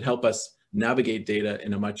that help us navigate data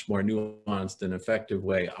in a much more nuanced and effective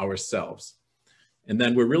way ourselves. And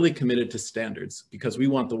then we're really committed to standards because we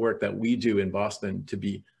want the work that we do in Boston to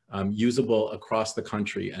be usable across the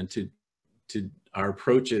country and to our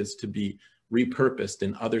approaches to be repurposed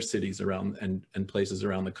in other cities around and places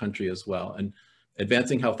around the country as well. And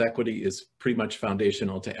advancing health equity is pretty much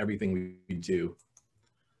foundational to everything we do.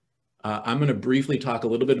 I'm going to briefly talk a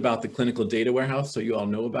little bit about the clinical data warehouse so you all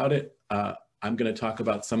know about it. I'm going to talk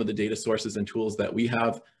about some of the data sources and tools that we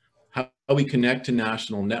have, how we connect to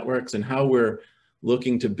national networks, and how we're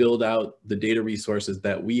looking to build out the data resources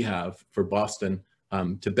that we have for Boston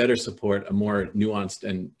to better support a more nuanced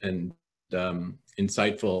and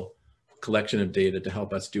insightful collection of data to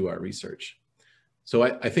help us do our research. So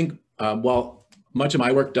I think while much of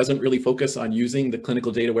my work doesn't really focus on using the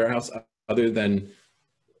clinical data warehouse other than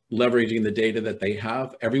leveraging the data that they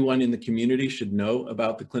have, everyone in the community should know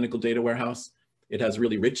about the clinical data warehouse. It has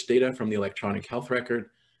really rich data from the electronic health record.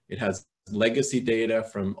 It has legacy data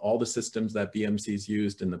from all the systems that BMC's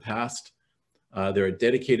used in the past. There are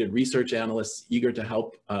dedicated research analysts eager to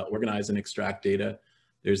help organize and extract data.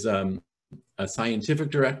 There's a scientific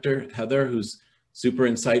director, Heather, who's super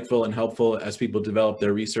insightful and helpful as people develop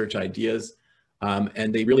their research ideas.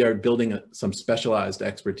 And they really are building some specialized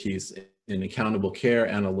expertise in accountable care,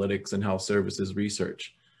 analytics, and health services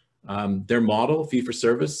research. Their model, fee for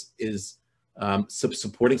service, is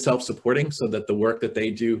self-supporting so that the work that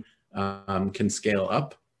they do can scale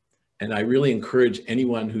up. And I really encourage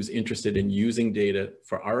anyone who's interested in using data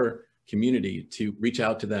for our community to reach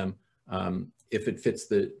out to them if it fits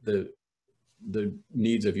the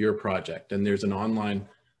needs of your project. And there's an online,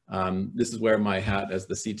 this is where my hat as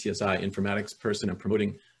the CTSI informatics person and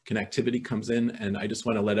promoting connectivity comes in. And I just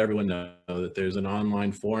want to let everyone know that there's an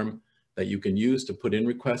online form that you can use to put in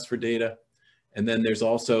requests for data. And then there's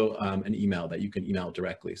also an email that you can email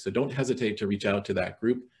directly. So don't hesitate to reach out to that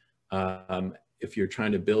group. if you're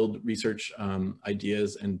trying to build research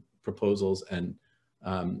ideas and proposals, and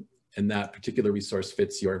that particular resource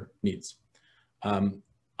fits your needs. I'm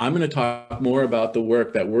going to talk more about the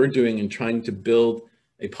work that we're doing in trying to build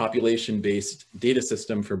a population-based data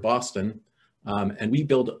system for Boston. And we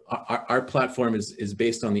build, our platform is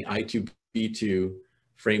based on the I2B2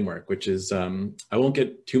 framework, which is, I won't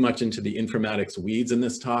get too much into the informatics weeds in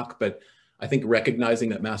this talk, but I think recognizing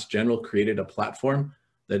that Mass General created a platform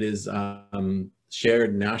that is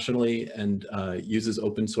shared nationally and uses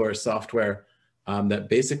open source software that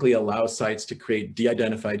basically allows sites to create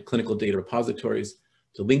de-identified clinical data repositories,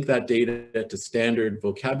 to link that data to standard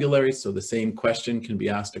vocabulary so the same question can be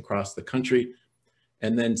asked across the country,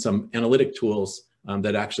 and then some analytic tools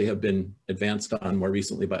that actually have been advanced on more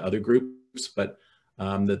recently by other groups. But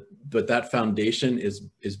that foundation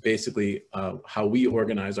is basically how we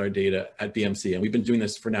organize our data at BMC, and we've been doing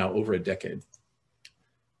this for now over a decade.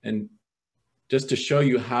 And just to show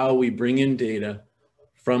you how we bring in data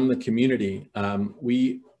from the community,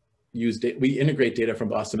 we integrate data from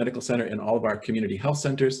Boston Medical Center in all of our community health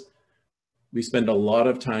centers. We spend a lot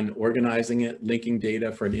of time organizing it, linking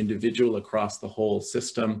data for an individual across the whole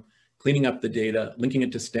system, cleaning up the data, linking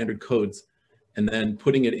it to standard codes, and then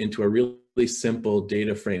putting it into a really simple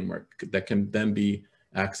data framework that can then be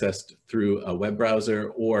accessed through a web browser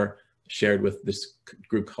or shared with this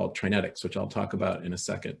group called Trinetics, which I'll talk about in a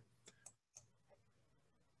second.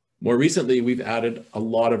 More recently, we've added a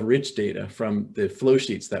lot of rich data from the flow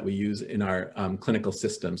sheets that we use in our clinical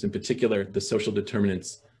systems, in particular, the social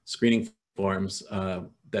determinants screening forms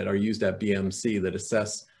that are used at BMC that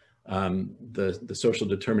assess the social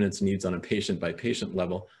determinants needs on a patient-by-patient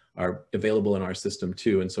level are available in our system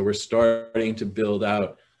too. And so we're starting to build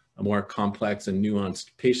out a more complex and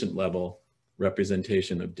nuanced patient-level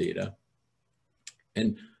representation of data.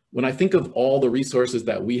 And when I think of all the resources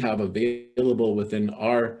that we have available within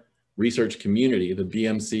our research community, the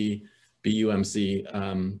BMC,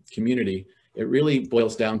 BUMC community, it really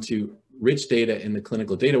boils down to rich data in the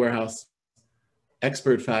clinical data warehouse,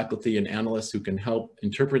 expert faculty and analysts who can help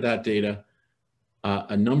interpret that data,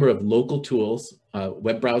 a number of local tools,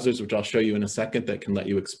 web browsers, which I'll show you in a second, that can let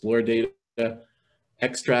you explore data,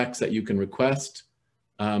 extracts that you can request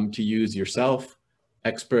to use yourself,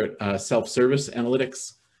 expert self-service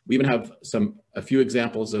analytics. We even have a few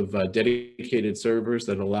examples of dedicated servers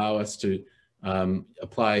that allow us to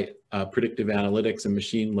apply predictive analytics and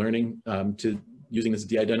machine learning to using this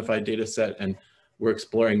de-identified data set, and we're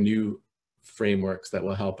exploring new frameworks that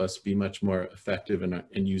will help us be much more effective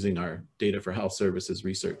in using our data for health services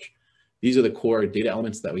research. These are the core data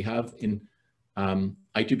elements that we have in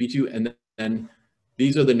I2B2, and then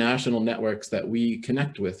these are the national networks that we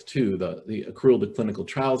connect with too, the Accrual to Clinical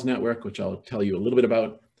Trials Network, which I'll tell you a little bit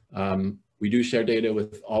about. We do share data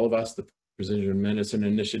with all of us, the Precision Medicine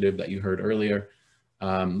Initiative that you heard earlier.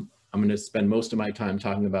 I'm going to spend most of my time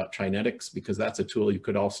talking about Trinetics because that's a tool you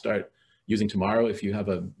could all start using tomorrow if you have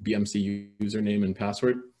a BMC username and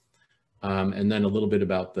password. And then a little bit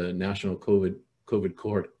about the National COVID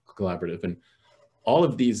Cohort Collaborative. And all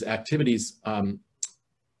of these activities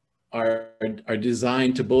are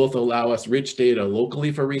designed to both allow us rich data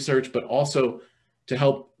locally for research, but also to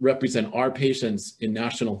help represent our patients in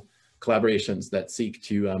national collaborations that seek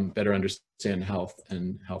to better understand health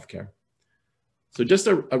and healthcare. So just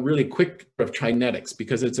a really quick of Trinetics,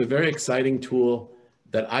 because it's a very exciting tool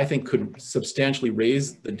that I think could substantially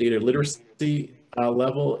raise the data literacy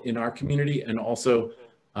level in our community, and also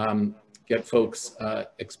get folks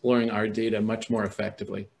exploring our data much more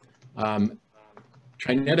effectively.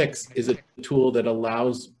 Trinetics is a tool that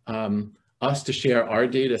allows us to share our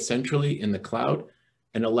data centrally in the cloud,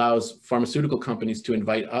 and allows pharmaceutical companies to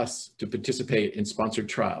invite us to participate in sponsored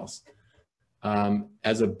trials.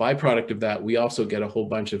 As a byproduct of that, we also get a whole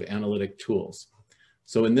bunch of analytic tools.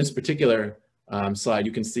 So in this particular slide,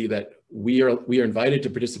 you can see that we are invited to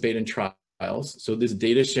participate in trials. So this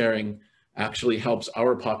data sharing actually helps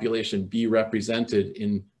our population be represented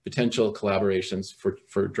in potential collaborations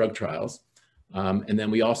for drug trials. And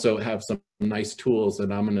then we also have some nice tools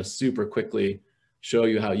that I'm going to super quickly show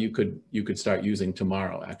you how you could start using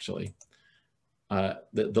tomorrow, actually. The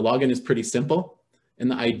login is pretty simple. And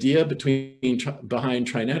the idea behind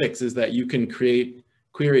Trinetics is that you can create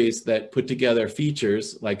queries that put together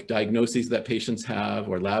features like diagnoses that patients have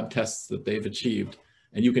or lab tests that they've achieved.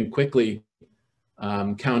 And you can quickly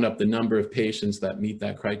count up the number of patients that meet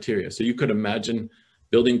that criteria. So you could imagine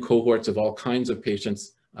building cohorts of all kinds of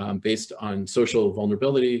patients based on social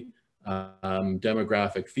vulnerability,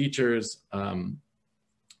 demographic features.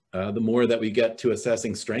 The more that we get to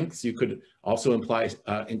assessing strengths, you could also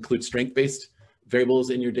include strength-based variables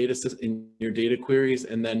in your data queries,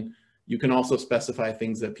 and then you can also specify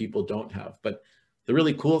things that people don't have. But the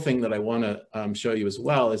really cool thing that I want to show you as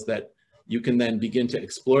well is that you can then begin to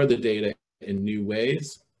explore the data in new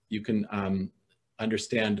ways. You can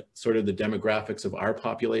understand sort of the demographics of our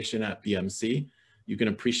population at BMC. You can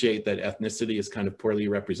appreciate that ethnicity is kind of poorly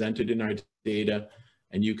represented in our data,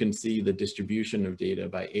 and you can see the distribution of data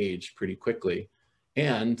by age pretty quickly.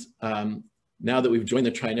 And now that we've joined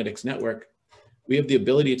the Trinetics network, we have the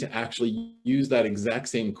ability to actually use that exact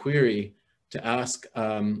same query to ask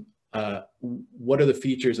what are the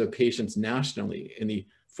features of patients nationally in the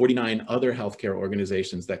 49 other healthcare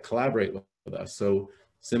organizations that collaborate with us. So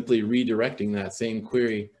simply redirecting that same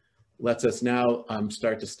query lets us now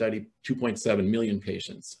start to study 2.7 million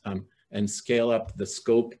patients and scale up the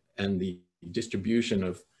scope and the distribution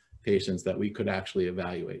of patients that we could actually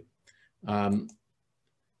evaluate.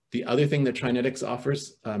 The other thing that Trinetics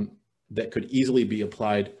offers that could easily be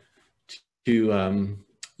applied to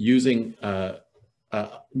using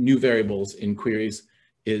new variables in queries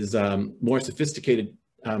is more sophisticated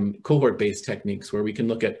cohort-based techniques where we can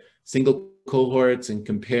look at single cohorts and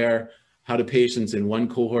compare how do patients in one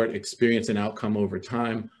cohort experience an outcome over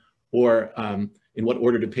time, or in what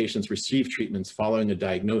order do patients receive treatments following a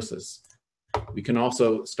diagnosis. We can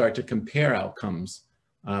also start to compare outcomes,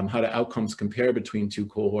 how do outcomes compare between two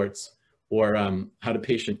cohorts, or how do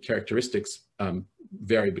patient characteristics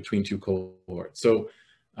vary between two cohorts. So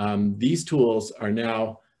these tools are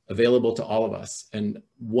now available to all of us. And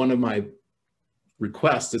one of my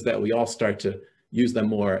requests is that we all start to use them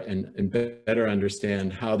more and better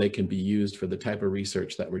understand how they can be used for the type of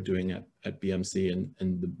research that we're doing at BMC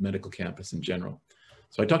and the medical campus in general.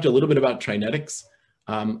 So I talked a little bit about Trinetics.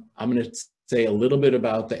 I'm going to say a little bit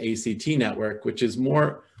about the ACT network, which is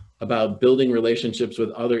more about building relationships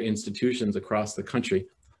with other institutions across the country,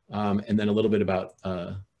 and then a little bit about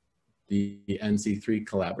the NC3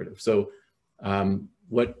 collaborative. So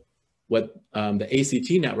what the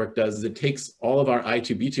ACT network does is it takes all of our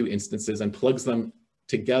I2B2 instances and plugs them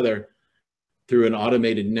together through an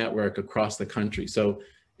automated network across the country. So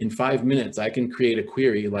in 5 minutes, I can create a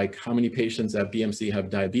query like how many patients at BMC have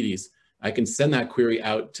diabetes. I can send that query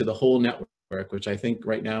out to the whole network, which I think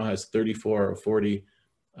right now has 34 or 40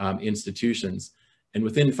 institutions. And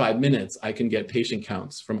within 5 minutes, I can get patient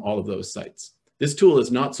counts from all of those sites. This tool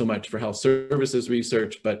is not so much for health services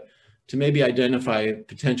research, but to maybe identify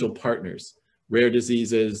potential partners, rare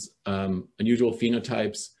diseases, unusual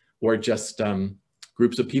phenotypes, or just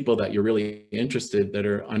groups of people that you're really interested that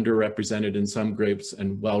are underrepresented in some groups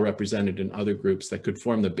and well represented in other groups that could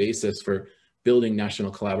form the basis for building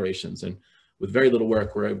national collaborations. And with very little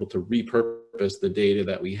work, we're able to repurpose the data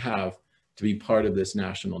that we have to be part of this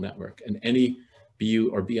national network. And any BU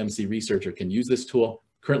or BMC researcher can use this tool.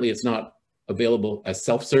 Currently, it's not available as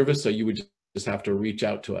self-service, so you would just have to reach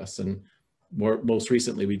out to us. And most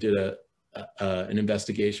recently, we did an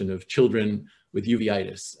investigation of children with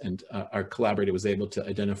uveitis, and our collaborator was able to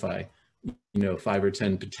identify 5 or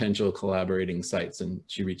 10 potential collaborating sites, and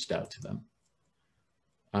she reached out to them.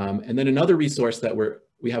 And then another resource that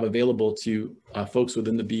we have available to folks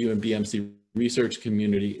within the BU and BMC research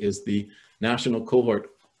community is the National COVID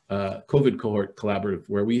Cohort Collaborative,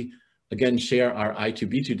 where we, again, share our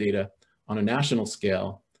I2B2 data on a national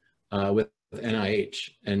scale with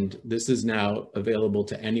NIH. And this is now available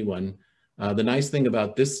to anyone. The nice thing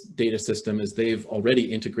about this data system is they've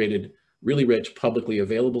already integrated really rich publicly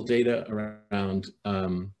available data around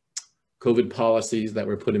COVID policies that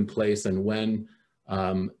were put in place and when.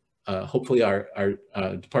 Hopefully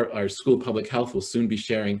our School of Public Health will soon be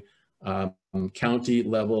sharing county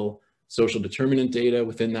level social determinant data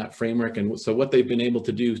within that framework. And so what they've been able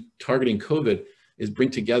to do targeting COVID is bring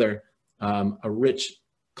together a rich,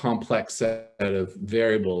 complex set of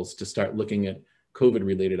variables to start looking at COVID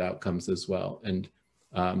related outcomes as well. And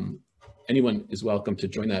anyone is welcome to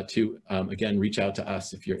join that too. Again, reach out to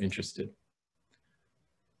us if you're interested.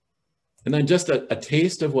 And then just a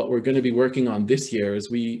taste of what we're going to be working on this year is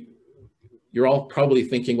you're all probably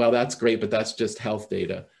thinking, well, that's great, but that's just health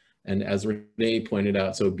data. And as Renee pointed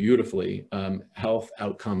out so beautifully, health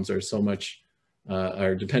outcomes are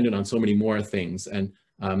are dependent on so many more things. And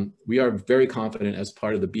we are very confident as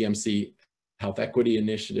part of the BMC Health Equity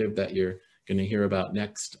Initiative that you're going to hear about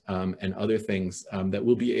next and other things that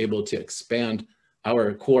we'll be able to expand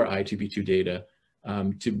our core I2B2 data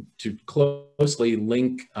to closely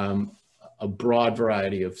link a broad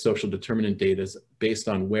variety of social determinant data based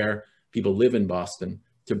on where people live in Boston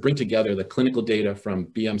to bring together the clinical data from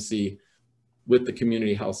BMC with the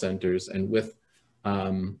community health centers and with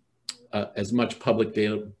as much public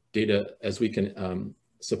data as we can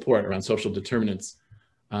support around social determinants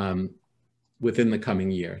within the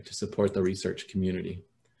coming year to support the research community.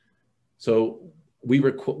 So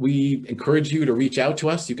we encourage you to reach out to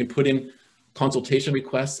us. You can put in consultation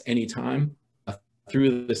requests anytime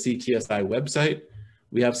through the CTSI website.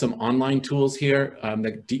 We have some online tools here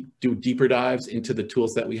that do deeper dives into the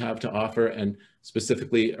tools that we have to offer, and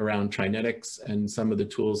specifically around Trinetics and some of the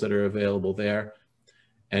tools that are available there.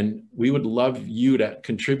 And we would love you to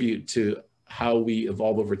contribute to how we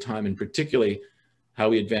evolve over time, and particularly how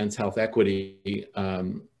we advance health equity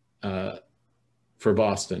for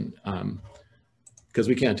Boston, because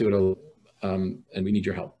we can't do it alone, and we need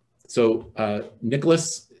your help. So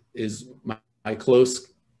Nicholas is my close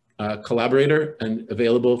collaborator and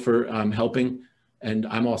available for helping, and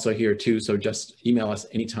I'm also here too, so just email us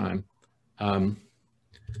anytime. I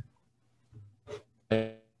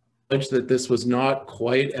acknowledge that this was not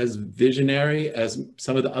quite as visionary as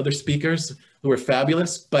some of the other speakers who were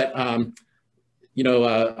fabulous, but you know,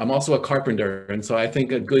 I'm also a carpenter, and so I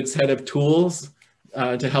think a good set of tools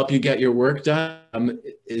to help you get your work done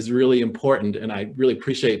is really important, and I really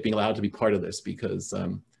appreciate being allowed to be part of this, because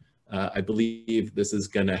I believe this is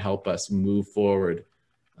going to help us move forward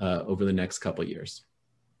over the next couple of years.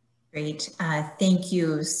 Great. Thank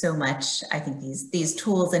you so much. I think these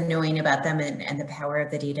tools and knowing about them and the power of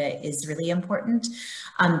the data is really important.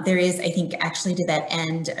 There is, I think, actually to that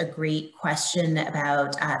end, a great question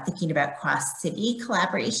about thinking about cross-city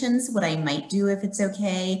collaborations, what I might do if it's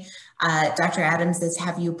okay. Dr. Adams says,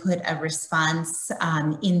 have you put a response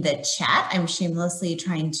in the chat? I'm shamelessly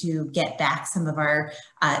trying to get back some of our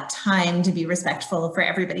time to be respectful for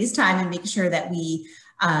everybody's time and make sure that we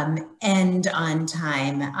end on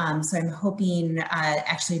time. So I'm hoping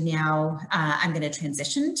actually now I'm going to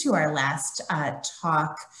transition to our last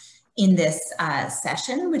talk in this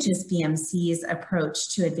session, which is BMC's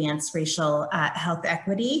approach to advance racial health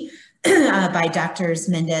equity by Drs.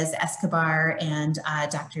 Mendez Escobar and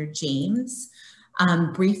Dr. James.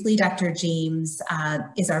 Briefly, Dr. James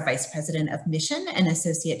is our Vice President of Mission and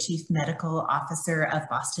Associate Chief Medical Officer of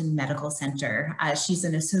Boston Medical Center. She's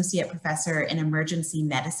an Associate Professor in Emergency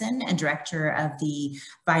Medicine and Director of the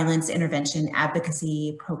Violence Intervention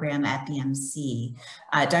Advocacy Program at BMC.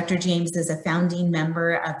 Dr. James is a founding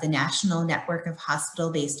member of the National Network of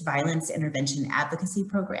Hospital-Based Violence Intervention Advocacy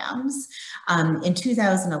Programs. In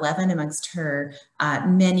 2011, amongst her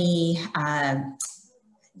many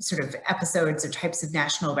sort of episodes or types of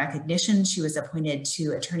national recognition, she was appointed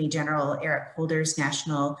to Attorney General Eric Holder's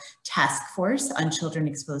National Task Force on Children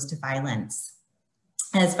Exposed to Violence.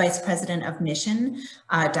 As Vice President of Mission,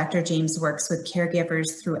 Dr. James works with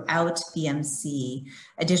caregivers throughout BMC.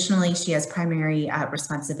 Additionally, she has primary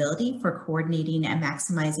responsibility for coordinating and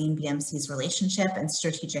maximizing BMC's relationship and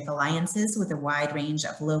strategic alliances with a wide range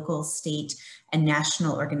of local, state, and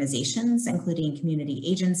national organizations, including community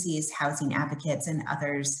agencies, housing advocates, and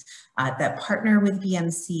others that partner with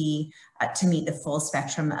BMC to meet the full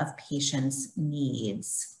spectrum of patients'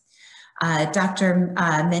 needs. Dr.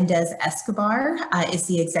 Mendez Escobar is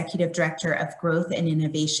the Executive Director of Growth and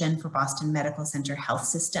Innovation for Boston Medical Center Health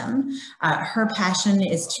System. Her passion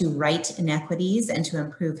is to right inequities and to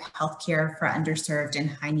improve healthcare for underserved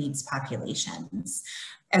and high needs populations.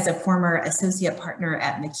 As a former associate partner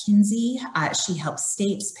at McKinsey, she helps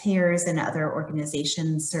states, payers, and other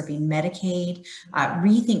organizations serving Medicaid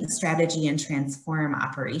rethink strategy and transform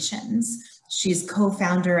operations. She's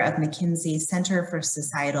co-founder of McKinsey's Center for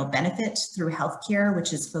Societal Benefit Through Healthcare,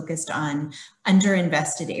 which is focused on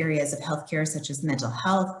underinvested areas of healthcare such as mental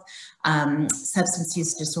health, substance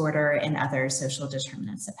use disorder, and other social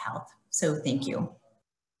determinants of health. So thank you.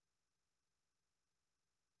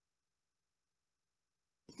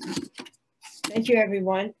 Thank you,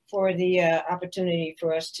 everyone, for the opportunity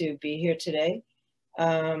for us to be here today.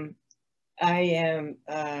 I am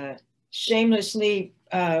shamelessly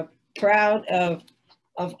proud of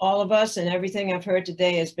all of us, and everything I've heard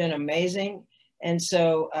today has been amazing. And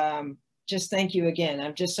so just thank you again.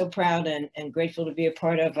 I'm just so proud and grateful to be a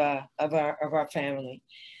part of our family.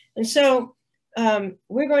 And so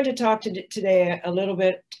we're going to talk today a little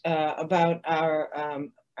bit about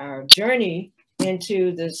our journey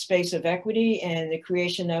into the space of equity and the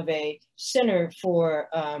creation of a center for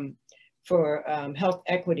health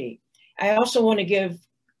equity. I also want to give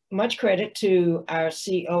much credit to our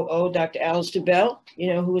COO, Dr. Alice Dubell,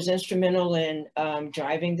 who was instrumental in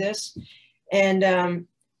driving this. And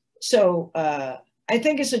so I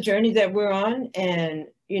think it's a journey that we're on, and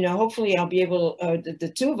hopefully I'll be able,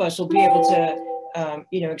 the two of us will be able to,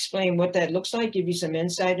 explain what that looks like, give you some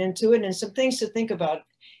insight into it, and some things to think about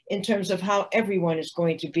in terms of how everyone is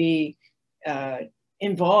going to be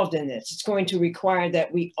involved in this. It's going to require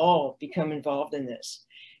that we all become involved in this.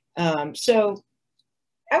 So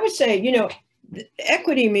I would say, you know,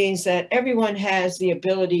 equity means that everyone has the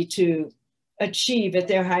ability to achieve at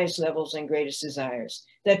their highest levels and greatest desires,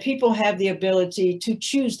 that people have the ability to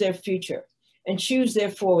choose their future and choose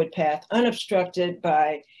their forward path unobstructed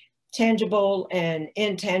by tangible and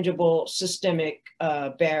intangible systemic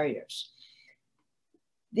barriers.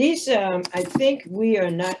 These, I think we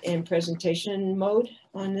are not in presentation mode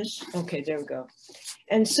on this. Okay, there we go.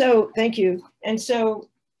 And so, thank you. And so,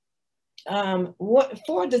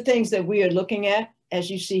 for the things that we are looking at, as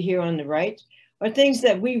you see here on the right, are things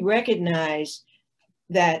that we recognize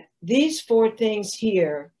that these 4 things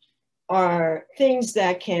here are things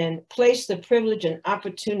that can place the privilege and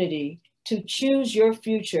opportunity to choose your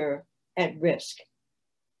future at risk.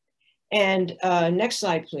 And next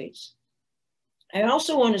slide, please. I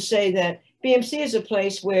also want to say that BMC is a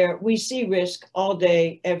place where we see risk all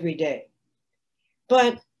day, every day.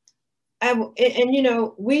 But, you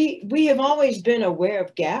know, we have always been aware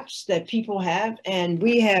of gaps that people have, and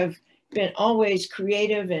we have been always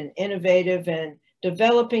creative and innovative and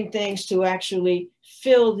developing things to actually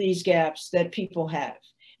fill these gaps that people have.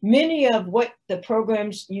 Many of what the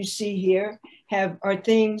programs you see here are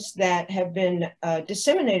things that have been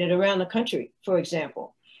disseminated around the country, for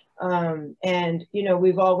example. And, you know,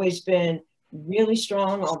 we've always been really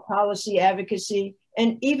strong on policy advocacy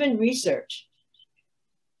and even research.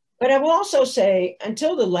 But I will also say,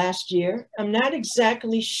 until the last year, I'm not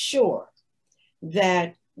exactly sure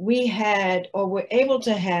that we had or were able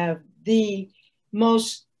to have the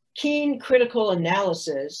most keen critical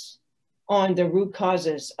analysis on the root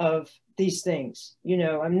causes of these things. You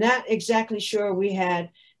know, I'm not exactly sure we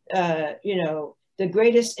had, you know, the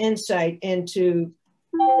greatest insight into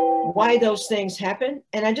why those things happen.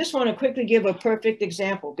 And I just want to quickly give a perfect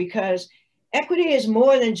example, because equity is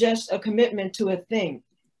more than just a commitment to a thing.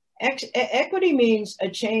 Equity means a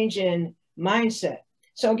change in mindset.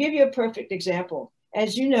 So I'll give you a perfect example.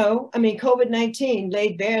 As you know, I mean, COVID-19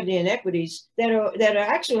 laid bare the inequities that are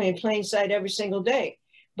actually in plain sight every single day,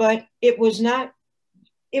 but it was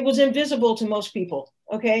invisible to most people,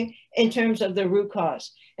 okay, in terms of the root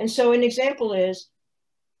cause. And so an example is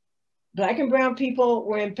Black and brown people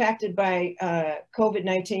were impacted by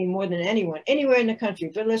COVID-19 more than anyone, anywhere in the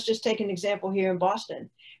country. But let's just take an example here in Boston.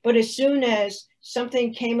 But as soon as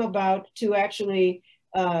something came about to actually,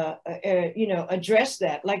 you know, address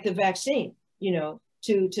that, like the vaccine, you know,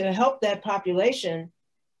 to help that population,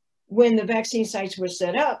 when the vaccine sites were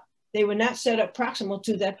set up, they were not set up proximal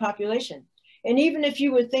to that population. And even if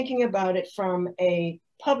you were thinking about it from a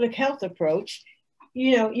public health approach,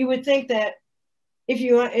 you know, you would think that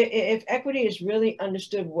if equity is really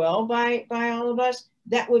understood well by all of us,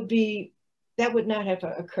 that would not have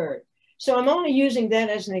occurred. So I'm only using that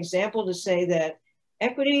as an example to say that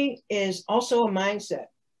equity is also a mindset.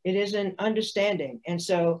 It is an understanding. And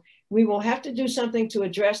so we will have to do something to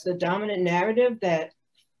address the dominant narrative that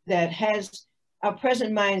has our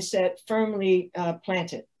present mindset firmly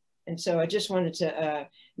planted. And so I just wanted to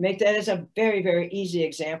make that as a very, very easy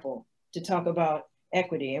example to talk about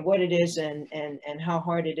equity and what it is and how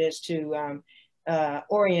hard it is to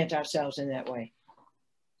orient ourselves in that way.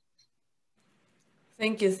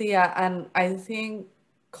 Thank you, Sia. And I think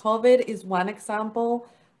COVID is one example,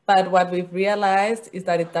 but what we've realized is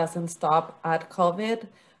that it doesn't stop at COVID.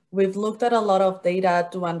 We've looked at a lot of data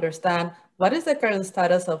to understand what is the current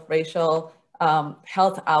status of racial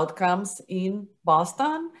health outcomes in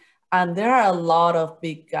Boston, and there are a lot of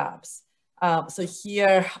big gaps. So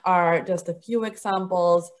here are just a few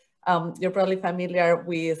examples. You're probably familiar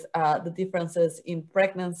with the differences in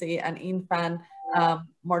pregnancy and infant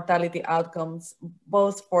mortality outcomes,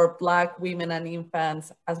 both for Black women and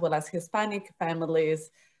infants, as well as Hispanic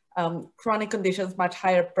families. Chronic conditions, much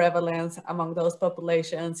higher prevalence among those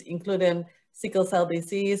populations, including sickle cell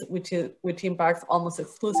disease, which impacts almost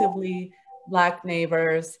exclusively Black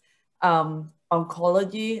neighbors.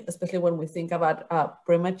 Oncology, especially when we think about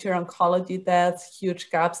premature oncology deaths, huge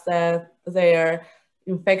gaps there,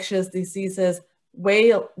 infectious diseases,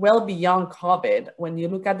 well beyond COVID. When you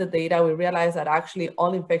look at the data, we realize that actually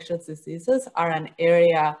all infectious diseases are an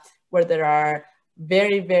area where there are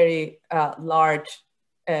very, very large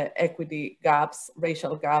equity gaps,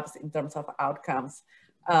 racial gaps in terms of outcomes.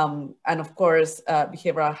 And of course,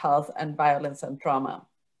 behavioral health and violence and trauma.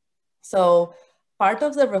 So part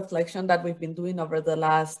of the reflection that we've been doing over the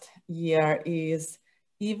last year is,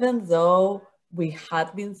 even though we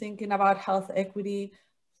had been thinking about health equity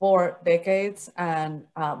for decades, and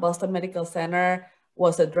Boston Medical Center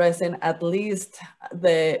was addressing at least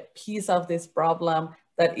the piece of this problem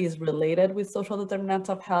that is related with social determinants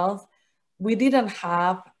of health, we didn't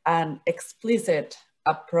have an explicit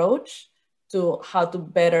approach to how to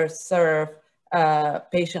better serve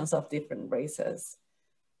patients of different races.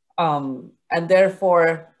 And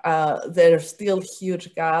therefore, there are still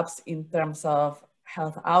huge gaps in terms of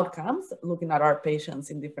health outcomes, looking at our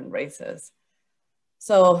patients in different races.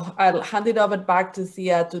 So I'll hand it over back to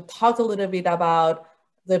Thea to talk a little bit about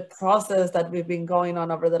the process that we've been going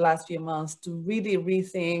on over the last few months to really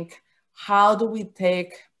rethink how do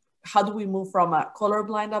we move from a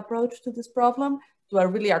colorblind approach to this problem to a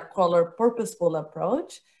really a color purposeful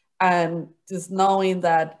approach, and just knowing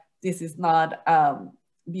that this is not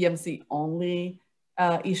BMC only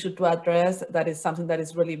issue to address. That is something that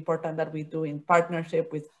is really important that we do in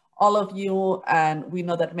partnership with all of you, and we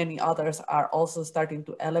know that many others are also starting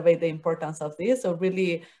to elevate the importance of this. So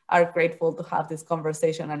really are grateful to have this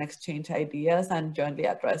conversation and exchange ideas and jointly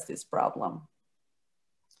address this problem.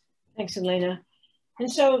 Thanks, Elena.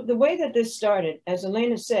 And so the way that this started, as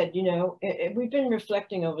Elena said, you know, we've been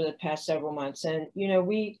reflecting over the past several months, and, you know,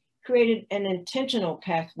 we created an intentional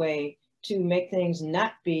pathway to make things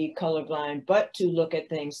not be colorblind, but to look at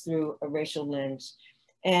things through a racial lens.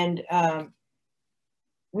 And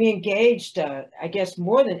we engaged, I guess,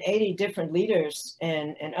 more than 80 different leaders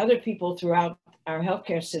and other people throughout our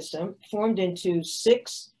healthcare system, formed into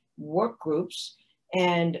 6 work groups.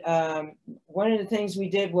 And one of the things we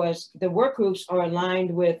did was the work groups are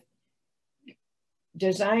aligned with,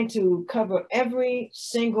 designed to cover every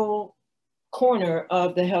single corner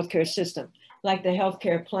of the healthcare system, like the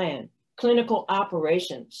healthcare plan, clinical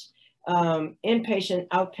operations, inpatient,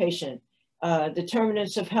 outpatient,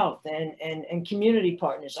 determinants of health and community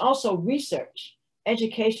partners, also research,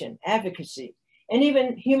 education, advocacy, and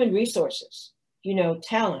even human resources, you know,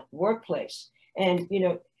 talent, workplace, and, you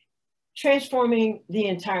know, transforming the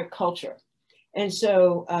entire culture. And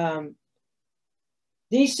so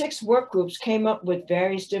these 6 work groups came up with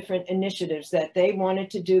various different initiatives that they wanted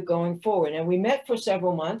to do going forward. And we met for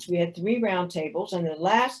several months. We had 3 roundtables, and the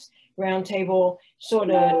last roundtable sort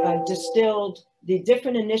of distilled the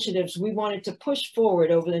different initiatives we wanted to push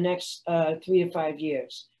forward over the next 3 to 5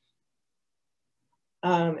 years.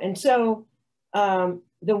 And so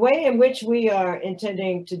the way in which we are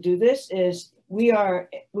intending to do this is we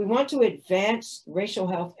want to advance racial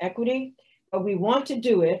health equity, but we want to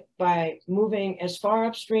do it by moving as far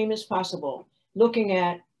upstream as possible, looking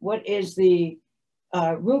at what is the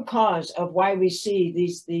root cause of why we see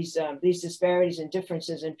these disparities and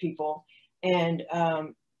differences in people. And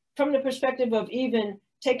from the perspective of even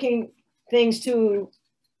taking things to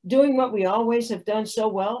doing what we always have done so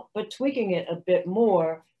well, but tweaking it a bit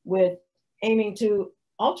more with aiming to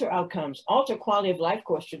alter outcomes, alter quality of life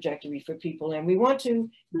course trajectory for people. And we want to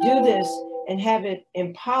do this and have it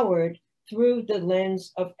empowered through the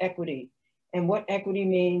lens of equity and what equity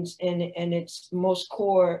means in its most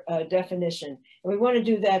core definition. And we want to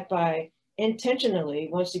do that by intentionally,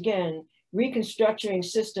 once again, reconstructing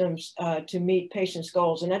systems to meet patients'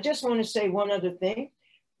 goals. And I just want to say one other thing.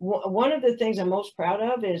 One of the things I'm most proud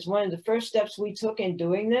of is one of the first steps we took in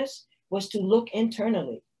doing this was to look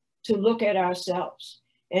internally, to look at ourselves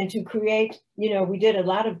and to create, you know, we did a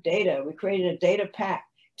lot of data. We created a data pack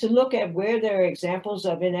to look at where there are examples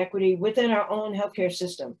of inequity within our own healthcare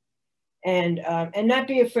system, and not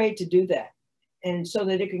be afraid to do that. And so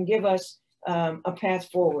that it can give us a path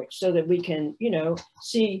forward so that we can, you know,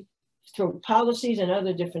 see through policies and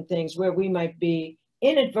other different things where we might be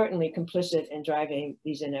inadvertently complicit in driving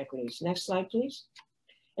these inequities. Next slide, please.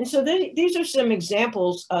 And so these are some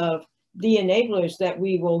examples of the enablers that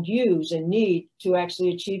we will use and need to actually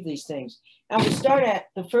achieve these things. I will start at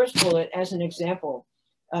the first bullet as an example.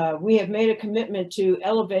 We have made a commitment to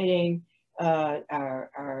elevating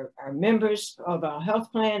our members of our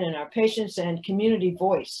health plan and our patients and community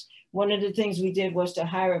voice. One of the things we did was to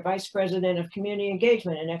hire a vice president of community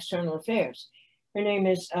engagement and external affairs. Her name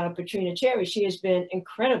is Patrina Cherry. She has been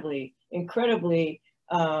incredibly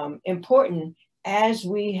important as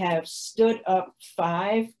we have stood up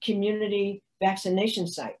 5 community vaccination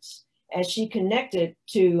sites, as she connected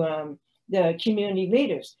to the community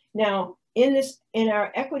leaders. Now, in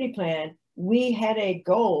our equity plan, we had a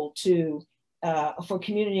goal for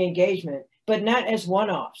community engagement, but not as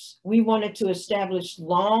one-offs. We wanted to establish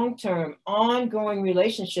long-term, ongoing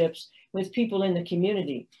relationships with people in the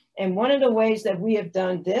community. And one of the ways that we have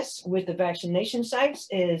done this with the vaccination sites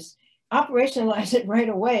is operationalize it right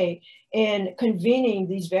away in convening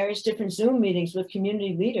these various different Zoom meetings with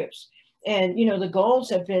community leaders. And, you know, the goals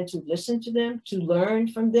have been to listen to them, to learn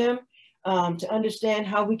from them, to understand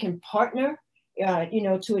how we can partner, you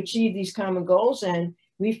know, to achieve these common goals. And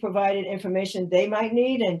we've provided information they might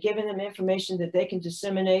need and given them information that they can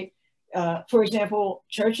disseminate. For example,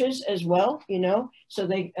 churches as well, you know, so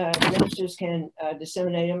they ministers can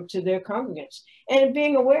disseminate them to their congregants, and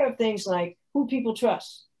being aware of things like who people trust,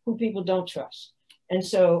 who people don't trust. And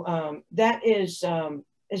so that is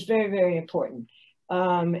very, very important.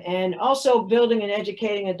 And also building and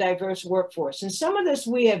educating a diverse workforce. And some of this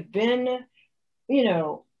we have been, you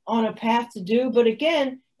know, on a path to do, but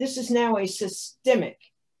again, this is now a systemic,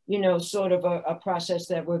 you know, sort of a process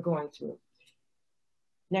that we're going through.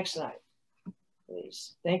 Next slide,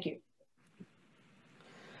 please. Thank you.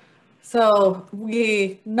 So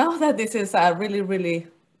we know that this is a really, really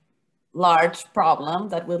large problem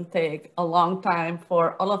that will take a long time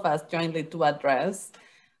for all of us jointly to address.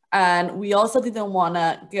 And we also didn't want to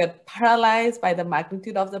get paralyzed by the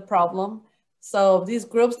magnitude of the problem. So these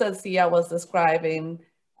groups that Sia was describing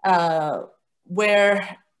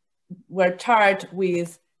were charged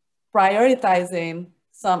with prioritizing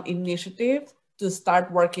some initiatives to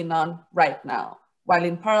start working on right now. While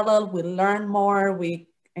in parallel, we learn more, we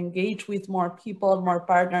engage with more people, more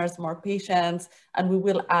partners, more patients, and we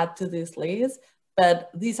will add to this list. But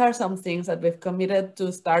these are some things that we've committed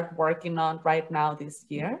to start working on right now this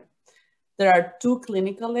year. There are 2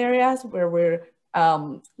 clinical areas where we're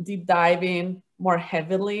deep diving more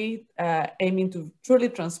heavily, aiming to truly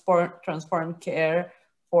transform care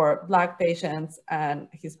for Black patients and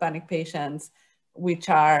Hispanic patients, which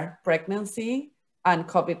are pregnancy and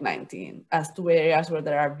COVID-19, as 2 areas where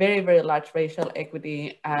there are very, very large racial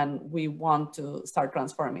equity, and we want to start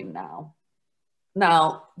transforming now.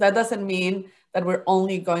 Now, that doesn't mean that we're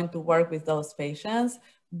only going to work with those patients.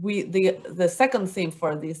 The second theme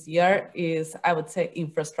for this year is, I would say,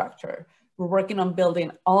 infrastructure. We're working on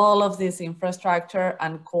building all of this infrastructure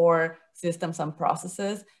and core systems and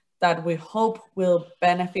processes that we hope will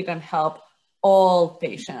benefit and help all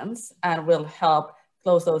patients and will help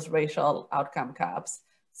close those racial outcome gaps.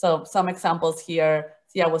 So some examples here,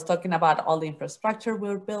 Sia was talking about all the infrastructure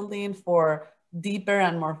we're building for deeper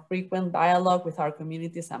and more frequent dialogue with our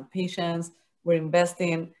communities and patients. We're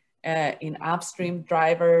investing in upstream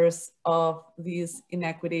drivers of these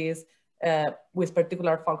inequities with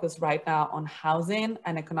particular focus right now on housing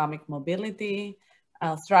and economic mobility.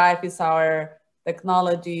 Thrive is our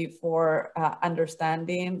technology for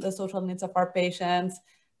understanding the social needs of our patients.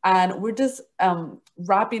 And we're just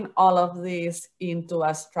wrapping all of this into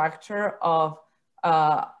a structure of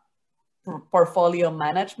portfolio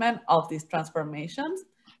management of these transformations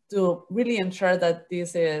to really ensure that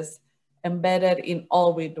this is embedded in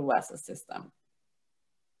all we do as a system.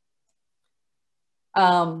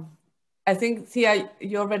 I think, Sia,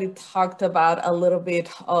 you already talked about a little bit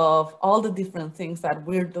of all the different things that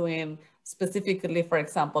we're doing specifically, for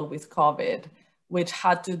example, with COVID, which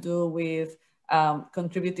had to do with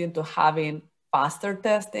contributing to having faster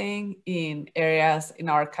testing in areas, in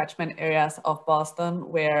our catchment areas of Boston,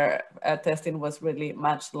 where testing was really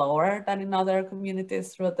much lower than in other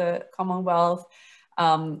communities through the Commonwealth.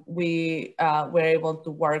 We were able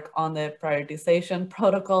to work on the prioritization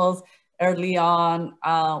protocols early on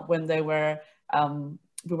when they were,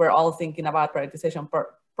 we were all thinking about prioritization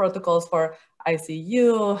protocols for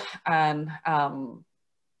ICU and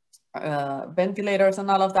ventilators and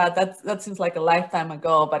all of that. That seems like a lifetime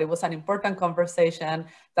ago, but it was an important conversation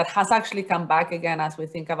that has actually come back again as we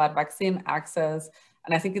think about vaccine access.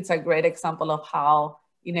 And I think it's a great example of how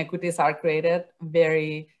inequities are created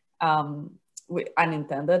very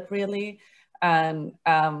unintended, really. And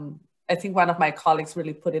I think one of my colleagues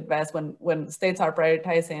really put it best when states are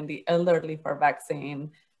prioritizing the elderly for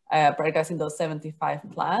vaccine, prioritizing those 75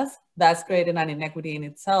 plus, that's creating an inequity in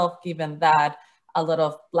itself, given that a lot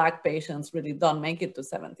of Black patients really don't make it to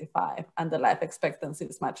 75 and the life expectancy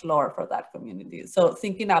is much lower for that community. So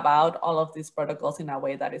thinking about all of these protocols in a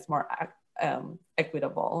way that is more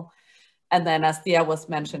equitable. And then as Tia was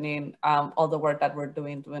mentioning, all the work that we're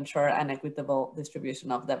doing to ensure an equitable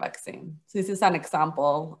distribution of the vaccine. So this is an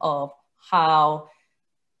example of how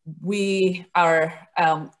our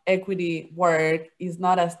equity work is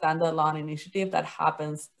not a standalone initiative that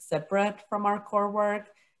happens separate from our core work.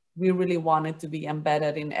 We really want it to be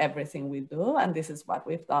embedded in everything we do. And this is what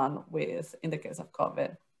we've done in the case of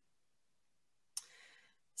COVID.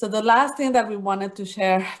 So the last thing that we wanted to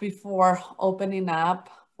share before opening up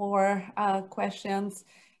for questions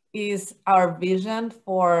is our vision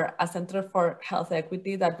for a Center for Health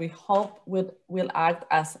Equity that we hope will act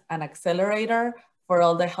as an accelerator for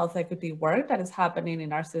all the health equity work that is happening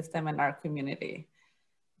in our system and our community.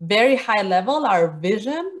 Very high level, our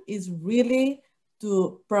vision is really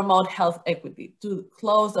to promote health equity, to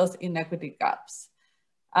close those inequity gaps.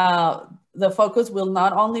 the focus will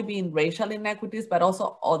not only be in racial inequities, but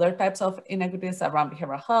also other types of inequities around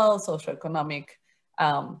behavioral health, socioeconomic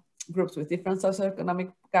groups with different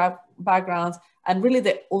socioeconomic backgrounds. And really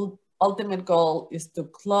the ultimate goal is to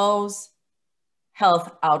close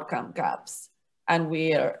health outcome gaps. And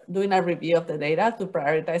we are doing a review of the data to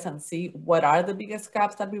prioritize and see what are the biggest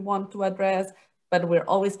gaps that we want to address, but we're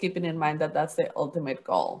always keeping in mind that that's the ultimate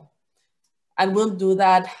goal. And we'll do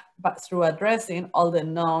that through addressing all the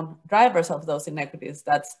known drivers of those inequities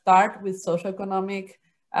that start with socioeconomic,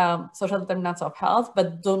 social determinants of health,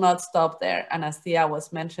 but do not stop there. And as Tia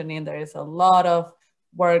was mentioning, there is a lot of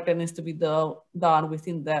work that needs to be done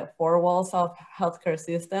within the four walls of healthcare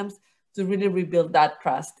systems to really rebuild that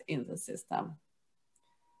trust in the system.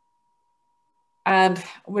 And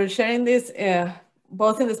we're sharing this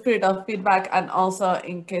both in the spirit of feedback and also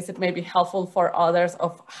in case it may be helpful for others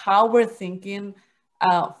of how we're thinking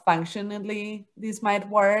functionally this might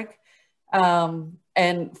work.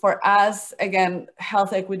 And for us, again,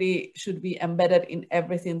 health equity should be embedded in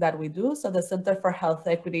everything that we do. So the Center for Health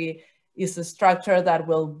Equity is a structure that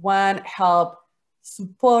will, one, help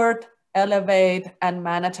support, elevate, and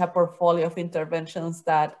manage a portfolio of interventions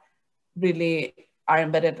that really are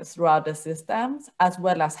embedded throughout the systems, as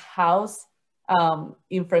well as house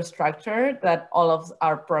infrastructure that all of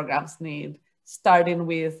our programs need, starting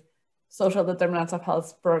with social determinants of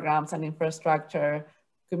health programs and infrastructure,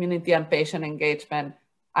 community and patient engagement,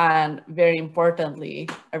 and very importantly,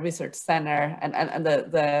 a research center. And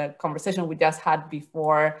the conversation we just had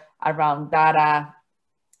before around data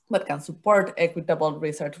that can support equitable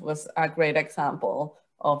research was a great example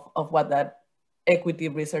of what that equity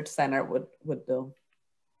research center would do.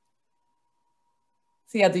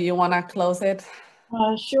 Sia, do you want to close it?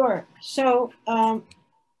 Sure. So I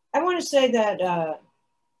want to say that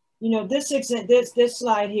you know, this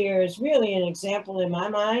slide here is really an example in my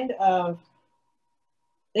mind of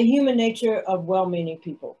the human nature of well-meaning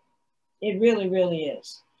people. It really, really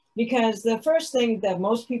is. Because the first thing that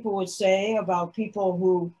most people would say about people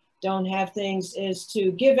who don't have things is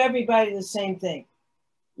to give everybody the same thing.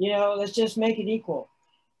 You know, let's just make it equal.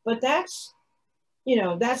 But that's, you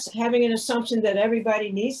know, that's having an assumption that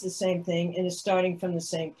everybody needs the same thing and is starting from the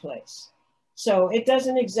same place. So it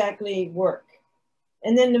doesn't exactly work.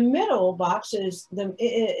 And then the middle box is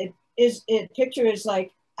picture is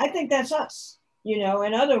like, I think that's us, you know,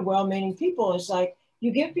 and other well-meaning people. It's like,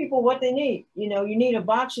 you give people what they need. You know, you need a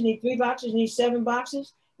box, you need 3 boxes, you need 7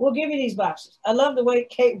 boxes. We'll give you these boxes. I love the way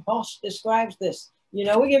Kate Walsh describes this. You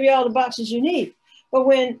know, we give you all the boxes you need. But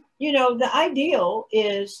when, you know, the ideal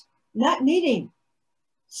is not needing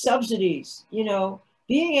subsidies, you know,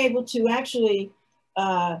 being able to actually,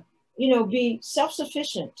 you know, be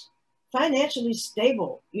self-sufficient, financially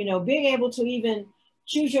stable, you know, being able to even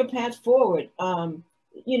choose your path forward,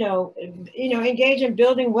 you know, engage in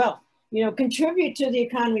building wealth, you know, contribute to the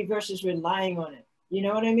economy versus relying on it. You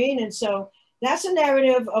know what I mean? And so that's a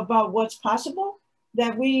narrative about what's possible,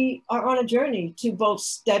 that we are on a journey to both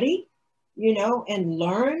study, you know, and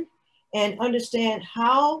learn and understand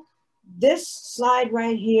how this slide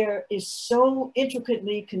right here is so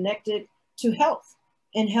intricately connected to health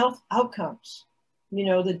and health outcomes. You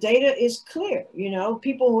know, the data is clear. You know,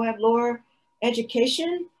 people who have lower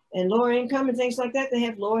education and lower income and things like that, they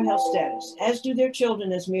have lower health status, as do their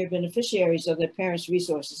children as mere beneficiaries of their parents'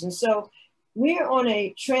 resources. And so we're on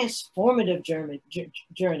a transformative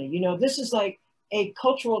journey. You know, this is like a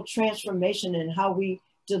cultural transformation in how we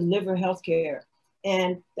deliver healthcare.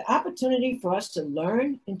 And the opportunity for us to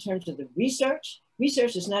learn in terms of the research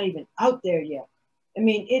is not even out there yet. I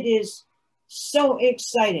mean, it is so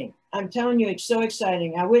exciting. I'm telling you, it's so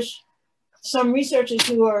exciting. I wish some researchers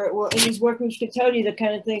who are in these work groups could tell you the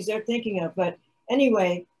kind of things they're thinking of. But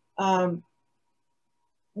anyway,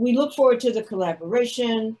 we look forward to the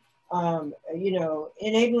collaboration, you know,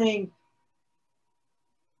 enabling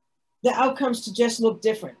the outcomes to just look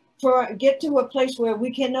different. Get to a place where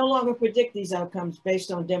we can no longer predict these outcomes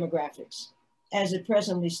based on demographics as it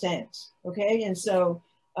presently stands, okay? And so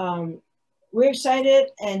we're excited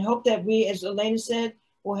and hope that we, as Elena said,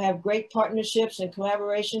 will have great partnerships and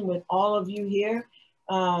collaboration with all of you here.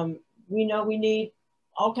 We know we need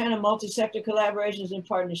all kind of multi-sector collaborations and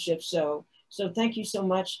partnerships. So thank you so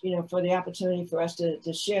much, you know, for the opportunity for us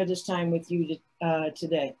to share this time with you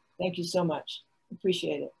today. Thank you so much.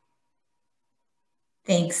 Appreciate it.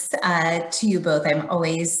 Thanks to you both. I'm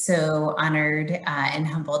always so honored and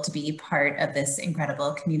humbled to be part of this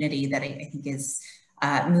incredible community that I think is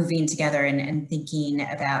moving together and thinking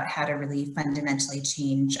about how to really fundamentally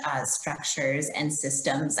change structures and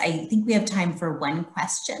systems. I think we have time for one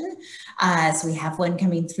question. So we have one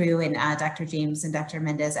coming through, and Dr. James and Dr.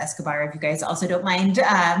 Mendez Escobar, if you guys also don't mind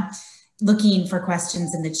looking for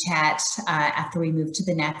questions in the chat after we move to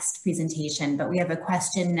the next presentation. But we have a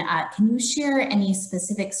question. Can you share any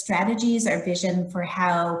specific strategies or vision for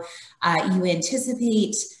how you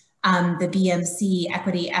anticipate the BMC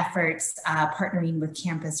equity efforts partnering with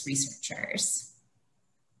campus researchers?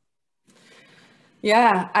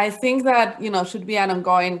 Yeah, I think that, should be an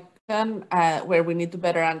ongoing where we need to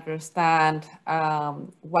better understand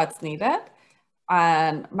what's needed.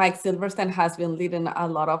 And Mike Silverstein has been leading a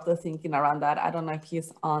lot of the thinking around that. I don't know if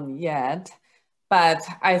he's on yet, but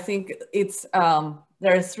I think it's,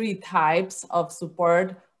 there are 3 types of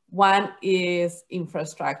support. One is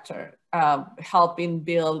infrastructure, helping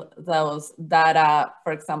build those data,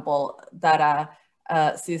 for example, data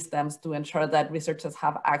systems to ensure that researchers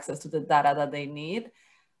have access to the data that they need.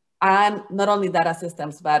 And not only data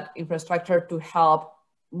systems, but infrastructure to help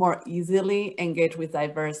more easily engage with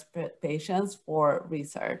diverse patients for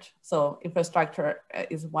research. So infrastructure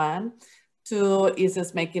is one. 2 is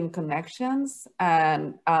just making connections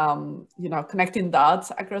and connecting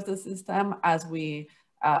dots across the system as we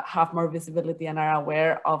have more visibility and are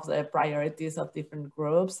aware of the priorities of different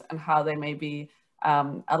groups and how they may be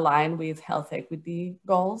aligned with health equity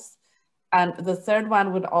goals. And the 3rd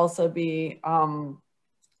one would also be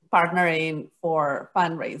partnering for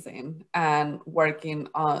fundraising and working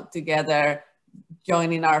together,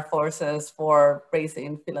 joining our forces for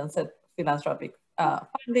raising philanthropic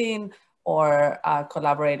funding or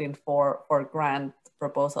collaborating for grant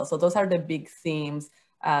proposals. So those are the big themes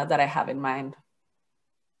that I have in mind.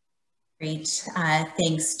 Great,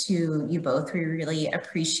 thanks to you both. We really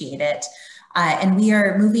appreciate it. And we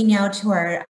are moving now to our